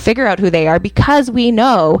creative and to figure out who they are? Because we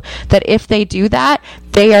know that if they do that,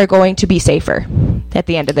 they are going to be safer at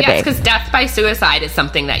the end of the day. Yes, because death by suicide is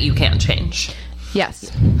something that you can't change.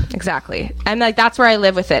 Yes, exactly. And that's where I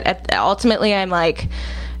live with it. Ultimately, I'm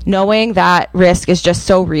knowing that risk is just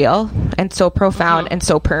so real and so profound and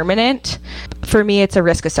so permanent. For me, it's a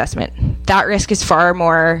risk assessment. That risk is far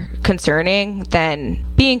more concerning than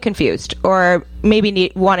being confused or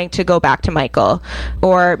maybe wanting to go back to Michael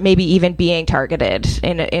or maybe even being targeted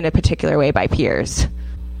in a particular way by peers.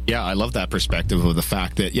 Yeah, I love that perspective of the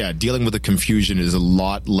fact that, dealing with the confusion is a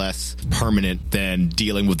lot less permanent than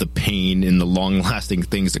dealing with the pain and the long-lasting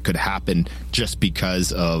things that could happen just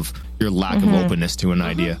because of your lack of openness to an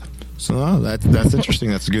idea. So that's interesting.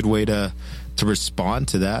 That's a good way to respond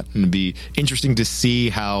to that, and it'd be interesting to see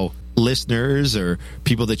how listeners or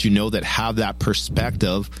people that that have that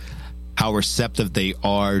perspective, how receptive they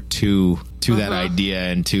are to that idea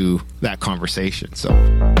and to that conversation. So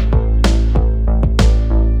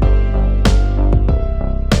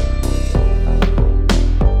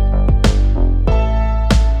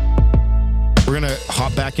we're going to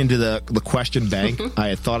hop back into the question bank.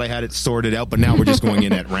 I thought I had it sorted out, but now we're just going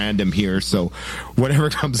in at random here. So whatever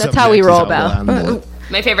comes up. That's how we roll, Belle.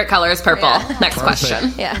 My favorite color is purple. Yeah. Next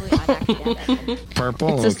question. Yeah.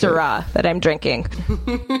 Purple? It's a Syrah that I'm drinking.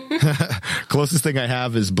 Closest thing I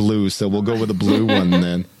have is blue, so we'll go with a blue one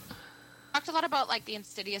then. Talked a lot about the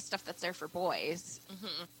insidious stuff that's there for boys,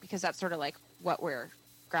 because that's sort of what we're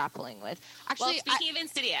grappling with. Actually, speaking of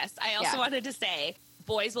insidious, I also wanted to say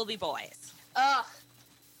boys will be boys. Ugh.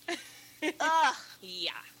 Ugh.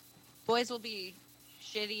 Yeah. Boys will be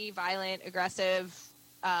shitty, violent, aggressive,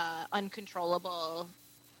 uncontrollable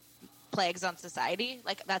plagues on society.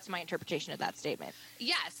 That's my interpretation of that statement.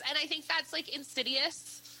 Yes, and I think that's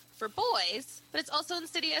insidious for boys, but it's also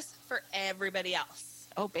insidious for everybody else.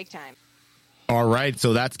 Oh, big time. All right,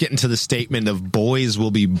 so that's getting to the statement of boys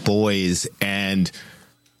will be boys. And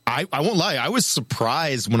I won't lie, I was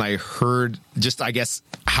surprised when I heard just, I guess,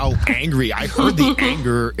 how angry. I heard the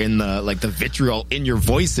anger in the, like, the vitriol in your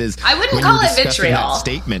voices. I wouldn't when call you were it discussing vitriol. that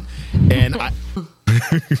statement. And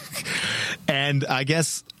and I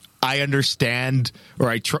guess I understand, or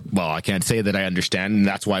I can't say that I understand, and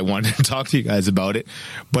that's why I wanted to talk to you guys about it.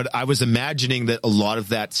 But I was imagining that a lot of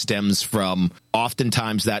that stems from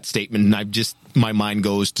oftentimes that statement, and my mind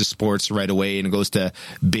goes to sports right away, and it goes to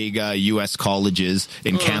big U.S. colleges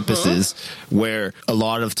and campuses, where a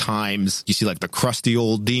lot of times you see like the crusty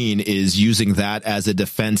old dean is using that as a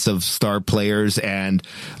defense of star players, and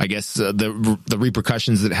I guess the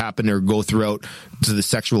repercussions that happen or go throughout to the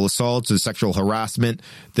sexual assaults or the sexual harassment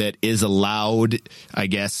that is allowed, I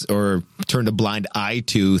guess, or turned a blind eye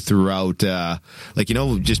to throughout,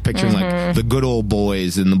 just picturing like the good old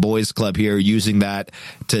boys and the boys club here using that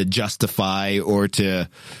to justify or to,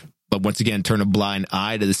 but once again, turn a blind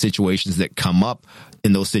eye to the situations that come up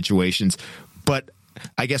in those situations. But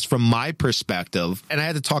I guess from my perspective, and I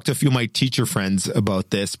had to talk to a few of my teacher friends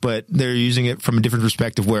about this, but they're using it from a different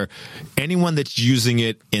perspective, where anyone that's using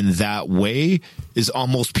it in that way is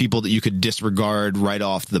almost people that you could disregard right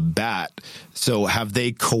off the bat. So have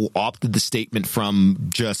they co-opted the statement from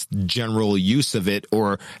just general use of it,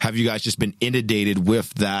 or have you guys just been inundated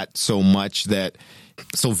with that so much that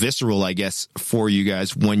so visceral, I guess, for you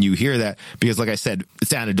guys when you hear that? Because like I said,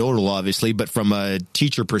 it's anecdotal, obviously, but from a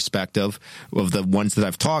teacher perspective of the ones that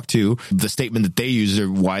I've talked to, the statement that they use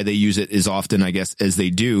or why they use it is often, I guess, as they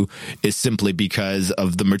do, is simply because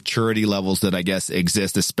of the maturity levels that I guess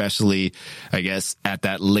exist, especially, I guess, at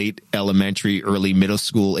that late elementary, early middle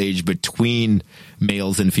school age between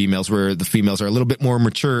males and females, where the females are a little bit more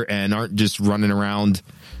mature and aren't just running around,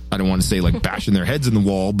 I don't want to say like bashing their heads in the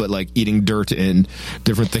wall, but like eating dirt and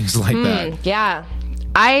different things like that. Yeah.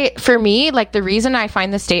 For me, like the reason I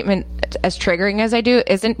find the statement as triggering as I do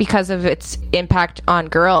isn't because of its impact on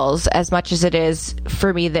girls as much as it is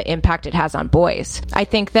for me the impact it has on boys. I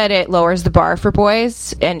think that it lowers the bar for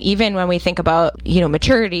boys. And even when we think about,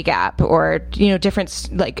 maturity gap or, different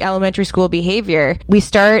like elementary school behavior, we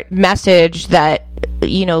start message that,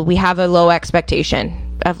 we have a low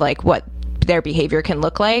expectation of like what their behavior can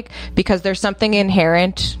look like, because there's something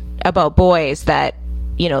inherent about boys that,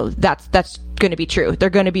 that's going to be true. They're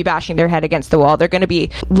going to be bashing their head against the wall. They're going to be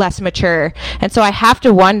less mature. And so I have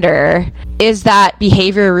to wonder, is that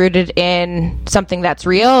behavior rooted in something that's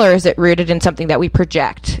real, or is it rooted in something that we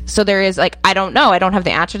project? So there is like, I don't know. I don't have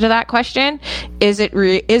the answer to that question. Is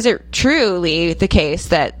it truly the case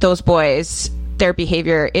that those boys, their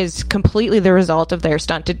behavior is completely the result of their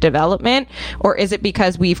stunted development, or is it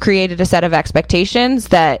because we've created a set of expectations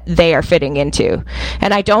that they are fitting into?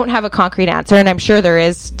 And I don't have a concrete answer, and I'm sure there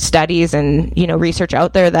is studies and research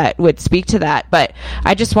out there that would speak to that, but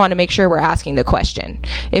I just want to make sure we're asking the question.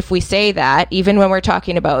 If we say that, even when we're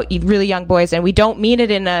talking about really young boys, and we don't mean it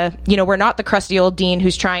in a, we're not the crusty old dean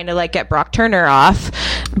who's trying to like get Brock Turner off,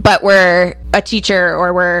 but we're a teacher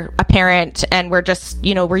or we're a parent, and we're just,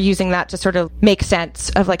 we're using that to sort of make sense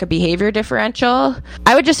of like a behavior differential.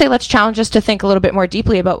 I would just say let's challenge us to think a little bit more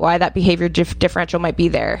deeply about why that behavior differential might be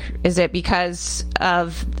there. Is it because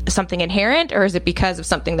of something inherent, or is it because of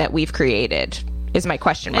something that we've created? Is my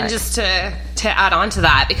question mark. And just to add on to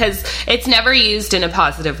that, because it's never used in a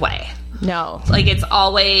positive way. No. Like it's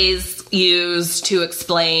always used to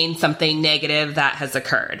explain something negative that has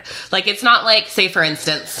occurred. Like it's not like, say for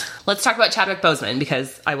instance, let's talk about Chadwick Boseman,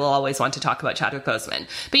 because I will always want to talk about Chadwick Boseman.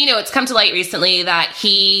 But it's come to light recently that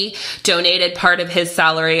he donated part of his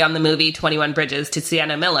salary on the movie 21 Bridges to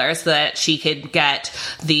Sienna Miller so that she could get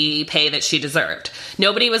the pay that she deserved.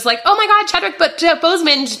 Nobody was like, oh my God, Chadwick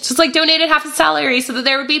Boseman just like donated half his salary so that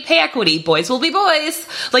there would be pay equity. Boys will be boys.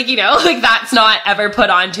 Like, like that's not ever put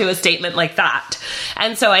onto a statement like that.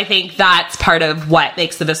 And so I think that's part of what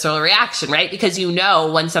makes the visceral reaction, right? Because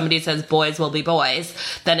when somebody says boys will be boys,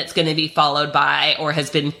 then it's going to be followed by or has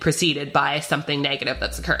been preceded by something negative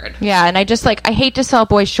that's occurred. Yeah, and I hate to sell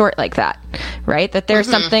boys short like that, right? That there's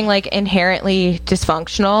something like inherently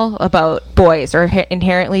dysfunctional about boys, or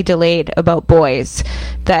inherently delayed about boys,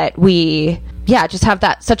 that we just have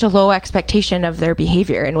that such a low expectation of their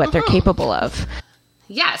behavior and what they're capable of.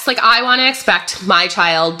 Yes, like I want to expect my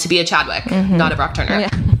child to be a Chadwick, not a Brock Turner. Yeah.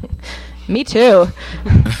 Me too.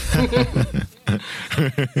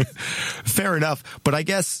 Fair enough. But I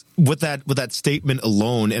guess with that statement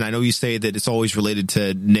alone, and I know you say that it's always related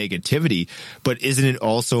to negativity, but isn't it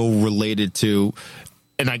also related to,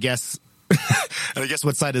 and I guess I guess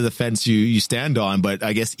what side of the fence you stand on, but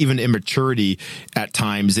I guess even immaturity at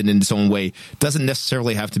times and in its own way doesn't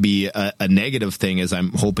necessarily have to be a negative thing, as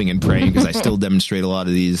I'm hoping and praying, because I still demonstrate a lot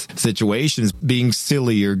of these situations being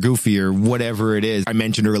silly or goofy or whatever it is. I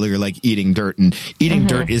mentioned earlier, like eating dirt, and eating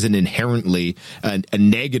dirt isn't inherently a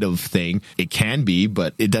negative thing. It can be,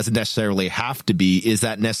 but it doesn't necessarily have to be. Is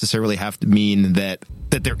that necessarily have to mean that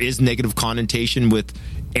there is negative connotation with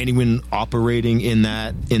anyone operating in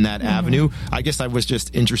that avenue? I guess I was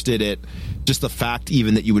just interested at just the fact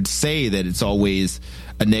even that you would say that it's always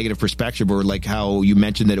a negative perspective, or like how you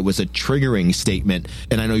mentioned that it was a triggering statement.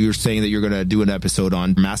 And I know you're saying that you're going to do an episode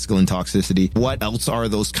on masculine toxicity. What else are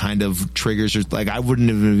those kind of triggers? Like, I wouldn't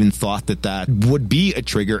have even thought that would be a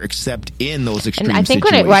trigger, except in those extreme And I think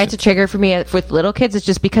situations. why it's a trigger for me with little kids is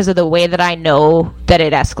just because of the way that I know that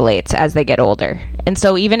it escalates as they get older. And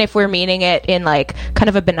so even if we're meaning it in like kind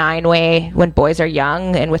of a benign way when boys are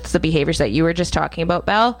young and with the behaviors that you were just talking about,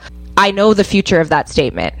 Belle, I know the future of that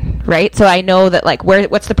statement, right? So I know that like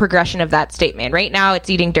what's the progression of that statement? Right now it's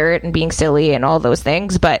eating dirt and being silly and all those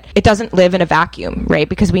things, but it doesn't live in a vacuum, right?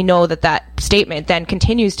 Because we know that statement then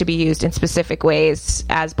continues to be used in specific ways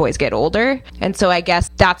as boys get older. And so I guess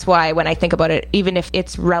that's why when I think about it, even if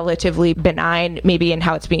it's relatively benign, maybe in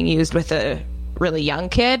how it's being used with a really young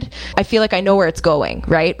kid, I feel like I know where it's going,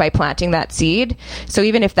 right? By planting that seed. So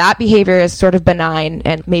even if that behavior is sort of benign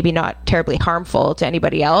and maybe not terribly harmful to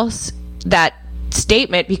anybody else, that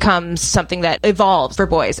statement becomes something that evolves for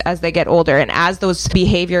boys as they get older, and as those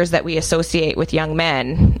behaviors that we associate with young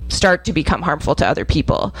men start to become harmful to other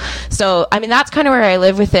people. So I mean, that's kind of where I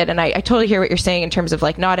live with it, and I totally hear what you're saying in terms of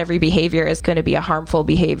like not every behavior is going to be a harmful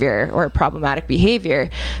behavior or a problematic behavior,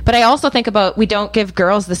 but I also think about we don't give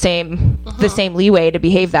girls the same leeway to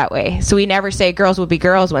behave that way. So we never say girls will be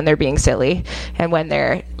girls when they're being silly and when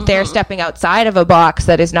they're stepping outside of a box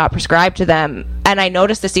that is not prescribed to them. And I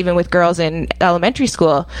notice this even with girls in elementary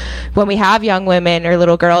school, when we have young women or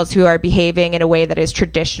little girls who are behaving in a way that is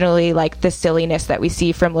traditionally like the silliness that we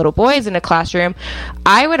see from little boys in a classroom,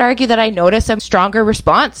 I would argue that I notice a stronger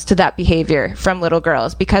response to that behavior from little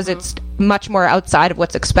girls because it's much more outside of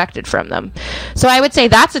what's expected from them. So I would say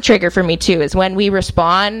that's a trigger for me too, is when we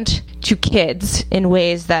respond to kids in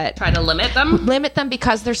ways that Trying to limit them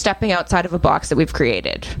because they're stepping outside of a box that we've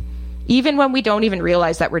created. Even when we don't even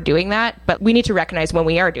realize that we're doing that, but we need to recognize when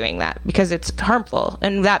we are doing that because it's harmful.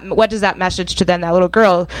 And that, what does that message to then that little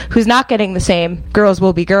girl who's not getting the same girls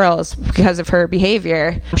will be girls because of her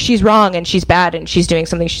behavior? She's wrong and she's bad and she's doing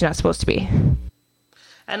something she's not supposed to be.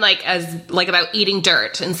 And like about eating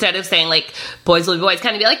dirt, instead of saying like boys will be boys,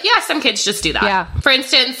 kind of be like, yeah, some kids just do that. Yeah. For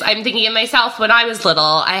instance, I'm thinking of myself when I was little.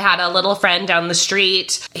 I had a little friend down the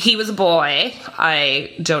street. He was a boy.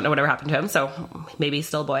 I don't know whatever happened to him, so maybe he's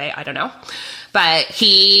still a boy. I don't know. But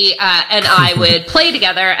he and I would play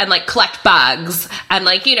together and like collect bugs, and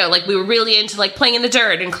like, you know, like we were really into like playing in the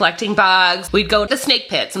dirt and collecting bugs. We'd go to the snake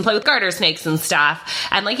pits and play with garter snakes and stuff,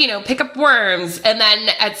 and like, you know, pick up worms. And then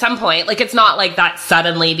at some point, like, it's not like that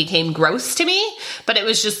suddenly became gross to me, but it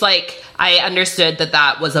was just like I understood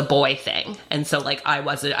that was a boy thing, and so like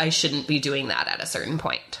I shouldn't be doing that at a certain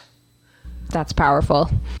point. That's powerful.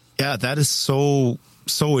 Yeah, that is so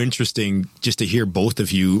interesting just to hear both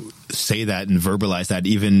of you say that and verbalize that,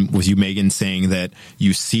 even with you, Megan, saying that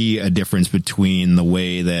you see a difference between the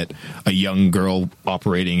way that a young girl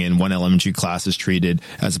operating in one elementary class is treated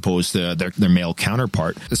as opposed to their male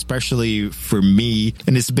counterpart. Especially for me,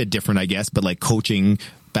 and it's a bit different, I guess, but like coaching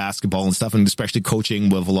basketball and stuff, and especially coaching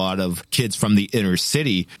with a lot of kids from the inner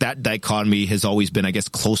city, that dichotomy has always been, I guess,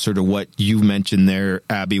 closer to what you mentioned there,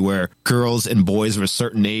 Abby, where girls and boys of a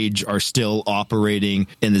certain age are still operating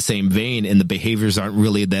in the same vein, and the behaviors aren't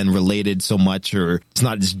really then related so much, or it's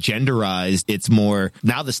not as genderized. It's more,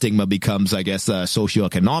 now the stigma becomes, I guess,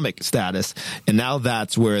 socioeconomic status, and now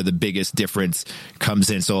that's where the biggest difference comes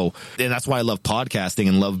in. So, and that's why I love podcasting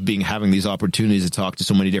and love having these opportunities to talk to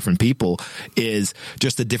so many different people, is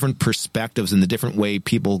just the different perspectives and the different way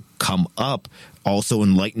people come up also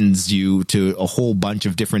enlightens you to a whole bunch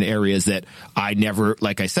of different areas that I never,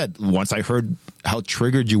 like I said, once I heard how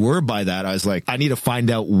triggered you were by that, I was like, I need to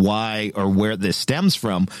find out why or where this stems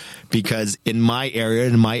from, because in my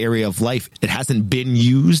area of life, it hasn't been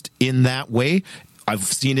used in that way. I've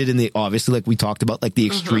seen it in the, obviously, like we talked about, like the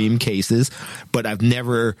extreme cases, but I've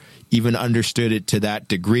never even understood it to that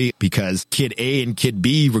degree, because kid A and kid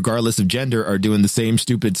B, regardless of gender, are doing the same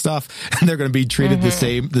stupid stuff, and they're going to be treated the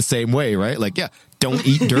same way, right? Like, yeah, don't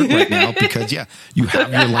eat dirt right now because, yeah, you have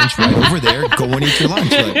your lunch right over there. Go and eat your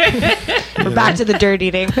lunch. Like, we're back to the dirt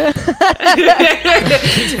eating. I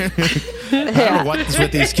don't know what's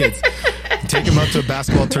with these kids. Take them out to a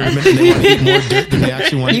basketball tournament and they want to eat more dirt than they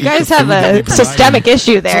actually want to eat. You guys the have food that we a provide systemic them.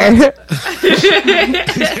 issue there.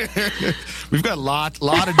 We've got a lot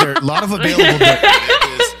of dirt, a lot of available dirt.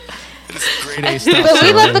 It's grade A stuff. But we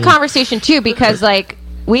so- love the conversation too, because like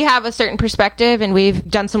we have a certain perspective and we've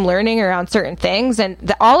done some learning around certain things,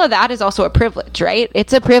 and all of that is also a privilege, right?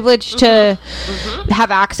 It's a privilege to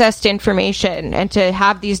have access to information and to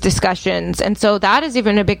have these discussions. And so that is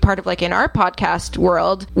even a big part of, like, in our podcast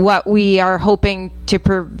world, what we are hoping to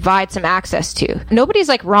provide some access to. Nobody's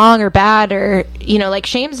like wrong or bad, or, you know, like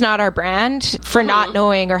shame's not our brand for not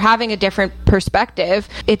knowing or having a different perspective.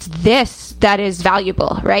 It's this that is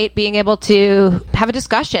valuable, right? Being able to have a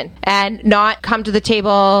discussion and not come to the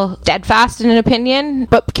table steadfast in an opinion,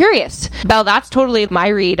 but curious. Belle, that's totally my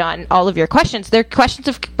read on all of your questions. They're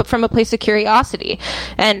questions from a place of curiosity.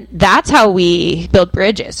 And that's how we build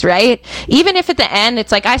bridges, right? Even if at the end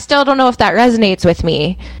it's like, I still don't know if that resonates with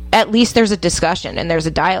me, at least there's a discussion and there's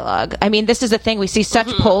a dialogue. I mean, this is the thing. We see such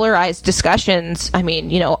polarized discussions. I mean,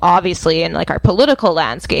 you know, obviously in like our political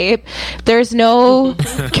landscape, there's no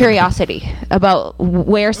curiosity about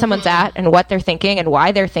where someone's at and what they're thinking and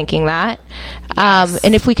why they're thinking that.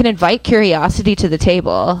 And if we can invite curiosity to the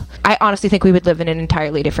table, I honestly think we would live in an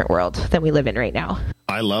entirely different world than we live in right now.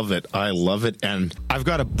 I love it. I love it. And I've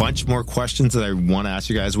got a bunch more questions that I want to ask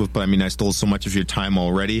you guys with, but I mean, I stole so much of your time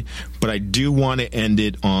already, but I do want to end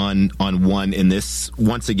it on one. And this,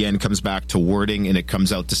 once again, comes back to wording, and it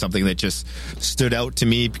comes out to something that just stood out to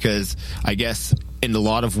me, because I guess in a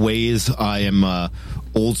lot of ways I am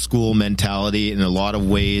old school mentality. In a lot of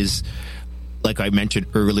ways, like I mentioned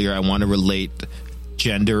earlier, I want to relate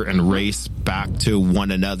gender and race back to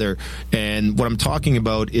one another. And what I'm talking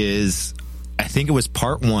about is, I think it was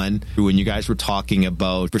part one when you guys were talking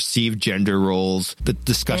about perceived gender roles, the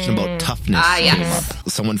discussion about toughness came up.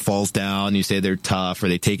 Someone falls down, you say they're tough, or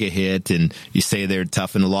they take a hit and you say they're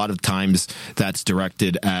tough. And a lot of times that's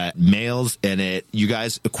directed at males, and you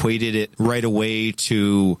guys equated it right away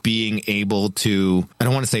to being able to, I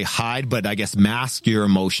don't want to say hide, but I guess mask your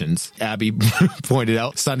emotions. Abby pointed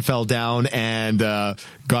out, son fell down and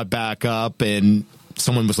got back up, and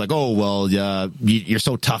someone was like, oh, well, you're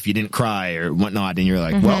so tough, you didn't cry or whatnot. And you're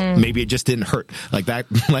like, well, maybe it just didn't hurt, like that,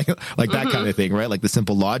 like that kind of thing, right? Like the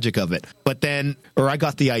simple logic of it. But then, or I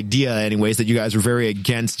got the idea anyways, that you guys were very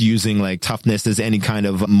against using like toughness as any kind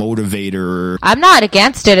of motivator. I'm not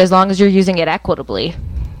against it as long as you're using it equitably.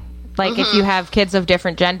 Like if you have kids of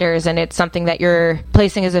different genders and it's something that you're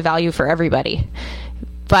placing as a value for everybody.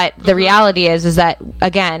 But the reality is that,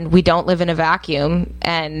 again, we don't live in a vacuum.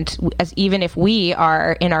 And even if we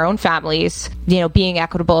are in our own families, you know, being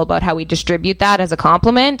equitable about how we distribute that as a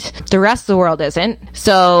compliment, the rest of the world isn't.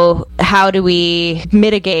 So how do we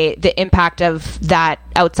mitigate the impact of that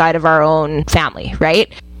outside of our own family, right?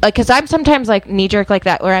 Like, because I'm sometimes like knee jerk like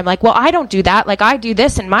that, where I'm like, well, I don't do that. Like, I do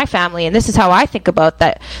this in my family, and this is how I think about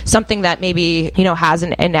that. Something that maybe, you know, has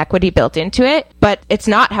an inequity built into it, but it's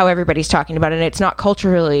not how everybody's talking about it. And it's not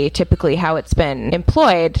culturally typically how it's been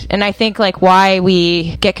employed. And I think like why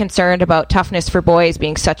we get concerned about toughness for boys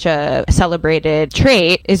being such a celebrated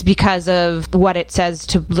trait is because of what it says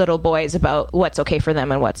to little boys about what's okay for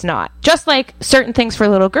them and what's not. Just like certain things for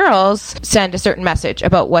little girls send a certain message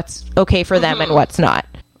about what's okay for them and what's not.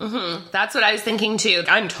 That's what I was thinking too.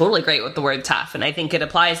 I'm totally great with the word tough, and I think it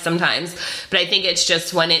applies sometimes, but I think it's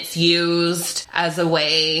just when it's used as a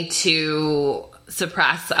way to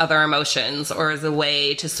suppress other emotions or as a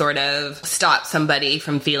way to sort of stop somebody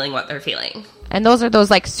from feeling what they're feeling. And those are those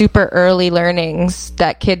like super early learnings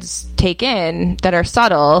that kids take in that are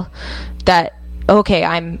subtle, that, okay,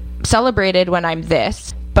 I'm celebrated when I'm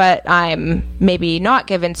this, but I'm maybe not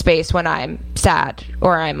given space when I'm sad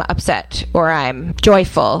or I'm upset or I'm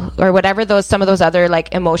joyful or whatever some of those other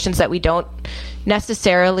like emotions that we don't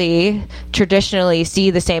necessarily traditionally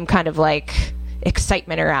see the same kind of like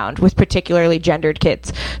excitement around with particularly gendered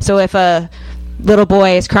kids. So if a little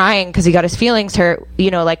boy is crying because he got his feelings hurt,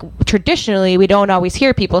 you know, like traditionally we don't always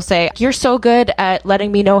hear people say, you're so good at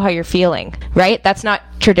letting me know how you're feeling, right? That's not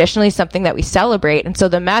traditionally something that we celebrate. And so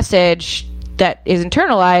the message that is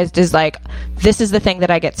internalized is like, this is the thing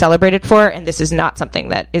that I get celebrated for, and this is not something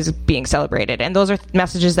that is being celebrated. And those are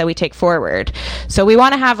messages that we take forward. So we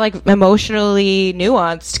want to have like emotionally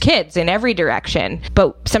nuanced kids in every direction,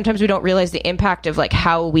 but sometimes we don't realize the impact of like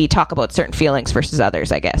how we talk about certain feelings versus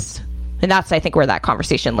others, I guess. And that's, I think, where that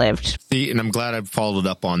conversation lived. See, and I'm glad I followed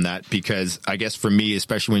up on that, because I guess for me,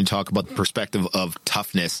 especially when you talk about the perspective of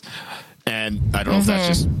toughness, and I don't know if that's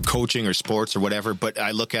just coaching or sports or whatever, but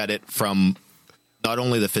I look at it from not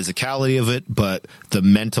only the physicality of it, but the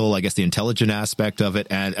mental, I guess the intelligent aspect of it,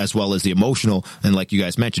 and as well as the emotional. And like you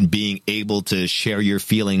guys mentioned, being able to share your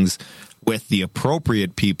feelings with the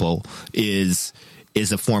appropriate people is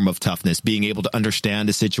a form of toughness. Being able to understand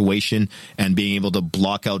a situation and being able to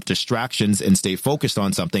block out distractions and stay focused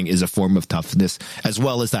on something is a form of toughness, as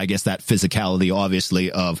well as, I guess, that physicality,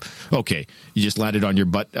 obviously, of, okay, you just landed on your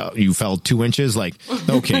butt, you fell 2 inches, like,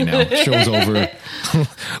 okay, now show's over,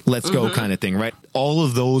 let's go kind of thing, right? All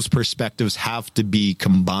of those perspectives have to be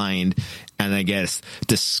combined and, I guess,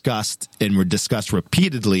 discussed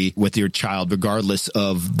repeatedly with your child, regardless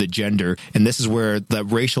of the gender. And this is where the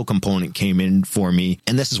racial component came in for me.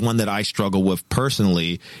 And this is one that I struggle with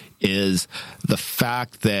personally, is the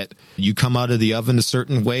fact that you come out of the oven a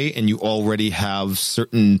certain way and you already have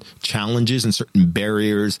certain challenges and certain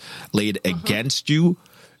barriers laid against you.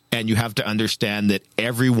 And you have to understand that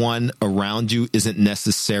everyone around you isn't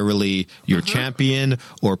necessarily your champion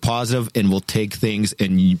or positive and will take things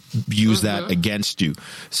and use that against you.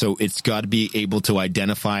 So it's got to be able to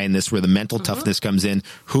identify, and this where the mental toughness comes in,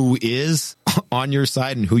 who is on your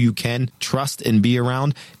side and who you can trust and be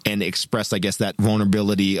around, and express, I guess, that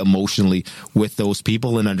vulnerability emotionally with those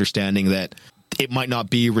people, and understanding that it might not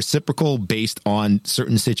be reciprocal based on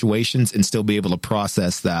certain situations, and still be able to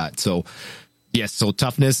process that. So yes, so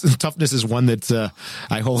toughness is one that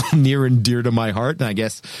I hold near and dear to my heart, and I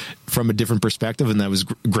guess from a different perspective. And that was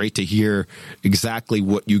great to hear exactly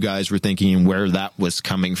what you guys were thinking and where that was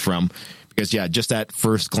coming from. Because yeah, just at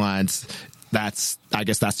first glance, I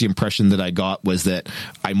guess that's the impression that I got, was that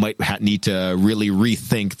I might need to really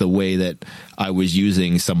rethink the way that I was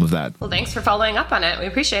using some of that. Well, thanks for following up on it. We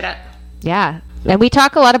appreciate it. Yeah. And we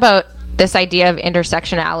talk a lot about this idea of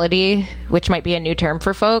intersectionality, which might be a new term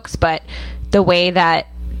for folks, but the way that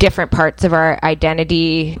different parts of our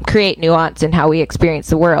identity create nuance in how we experience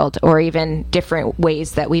the world, or even different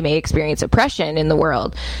ways that we may experience oppression in the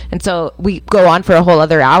world. And so we go on for a whole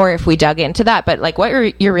other hour if we dug into that. But like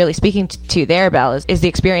what you're really speaking to there, Belle, is the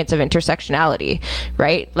experience of intersectionality,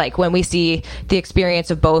 right? Like when we see the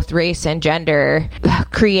experience of both race and gender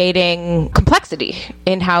creating complexity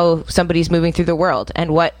in how somebody's moving through the world,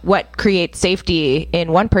 and what creates safety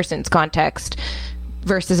in one person's context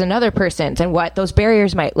versus another person's, and what those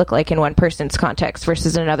barriers might look like in one person's context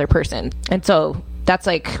versus another person. And so that's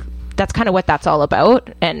kind of what that's all about.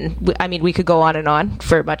 And I mean, we could go on and on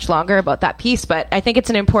for much longer about that piece, but I think it's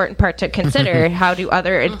an important part to consider. How do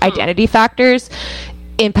other identity factors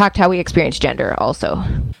impact how we experience gender also?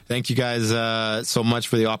 Thank you guys so much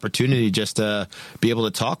for the opportunity just to be able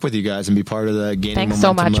to talk with you guys and be part of the Gaining Thanks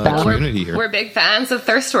Momentum so much, Belle. community here. We're big fans of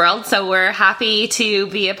Thirst World, so we're happy to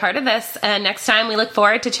be a part of this. And next time we look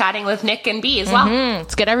forward to chatting with Nick and B as well.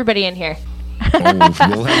 Let's get everybody in here. We'll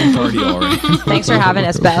have a party already. Thanks for having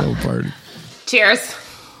us, Belle. We'll have a party. Cheers.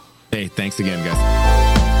 Hey, thanks again, guys.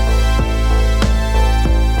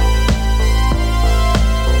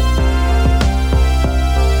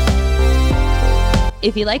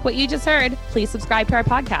 If you like what you just heard, please subscribe to our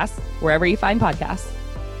podcast wherever you find podcasts.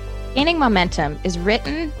 Gaining Momentum is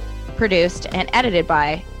written, produced, and edited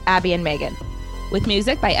by Abby and Megan, With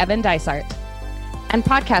music by Evan Dysart. and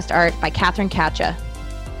podcast art by Catherine Katcha.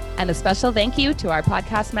 And a special thank you to our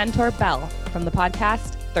podcast mentor, Belle, from the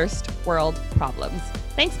podcast Thirst World Problems.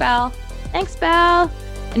 Thanks, Belle. Thanks, Belle.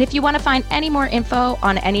 And if you want to find any more info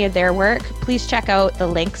on any of their work, please check out the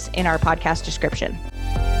links in our podcast description.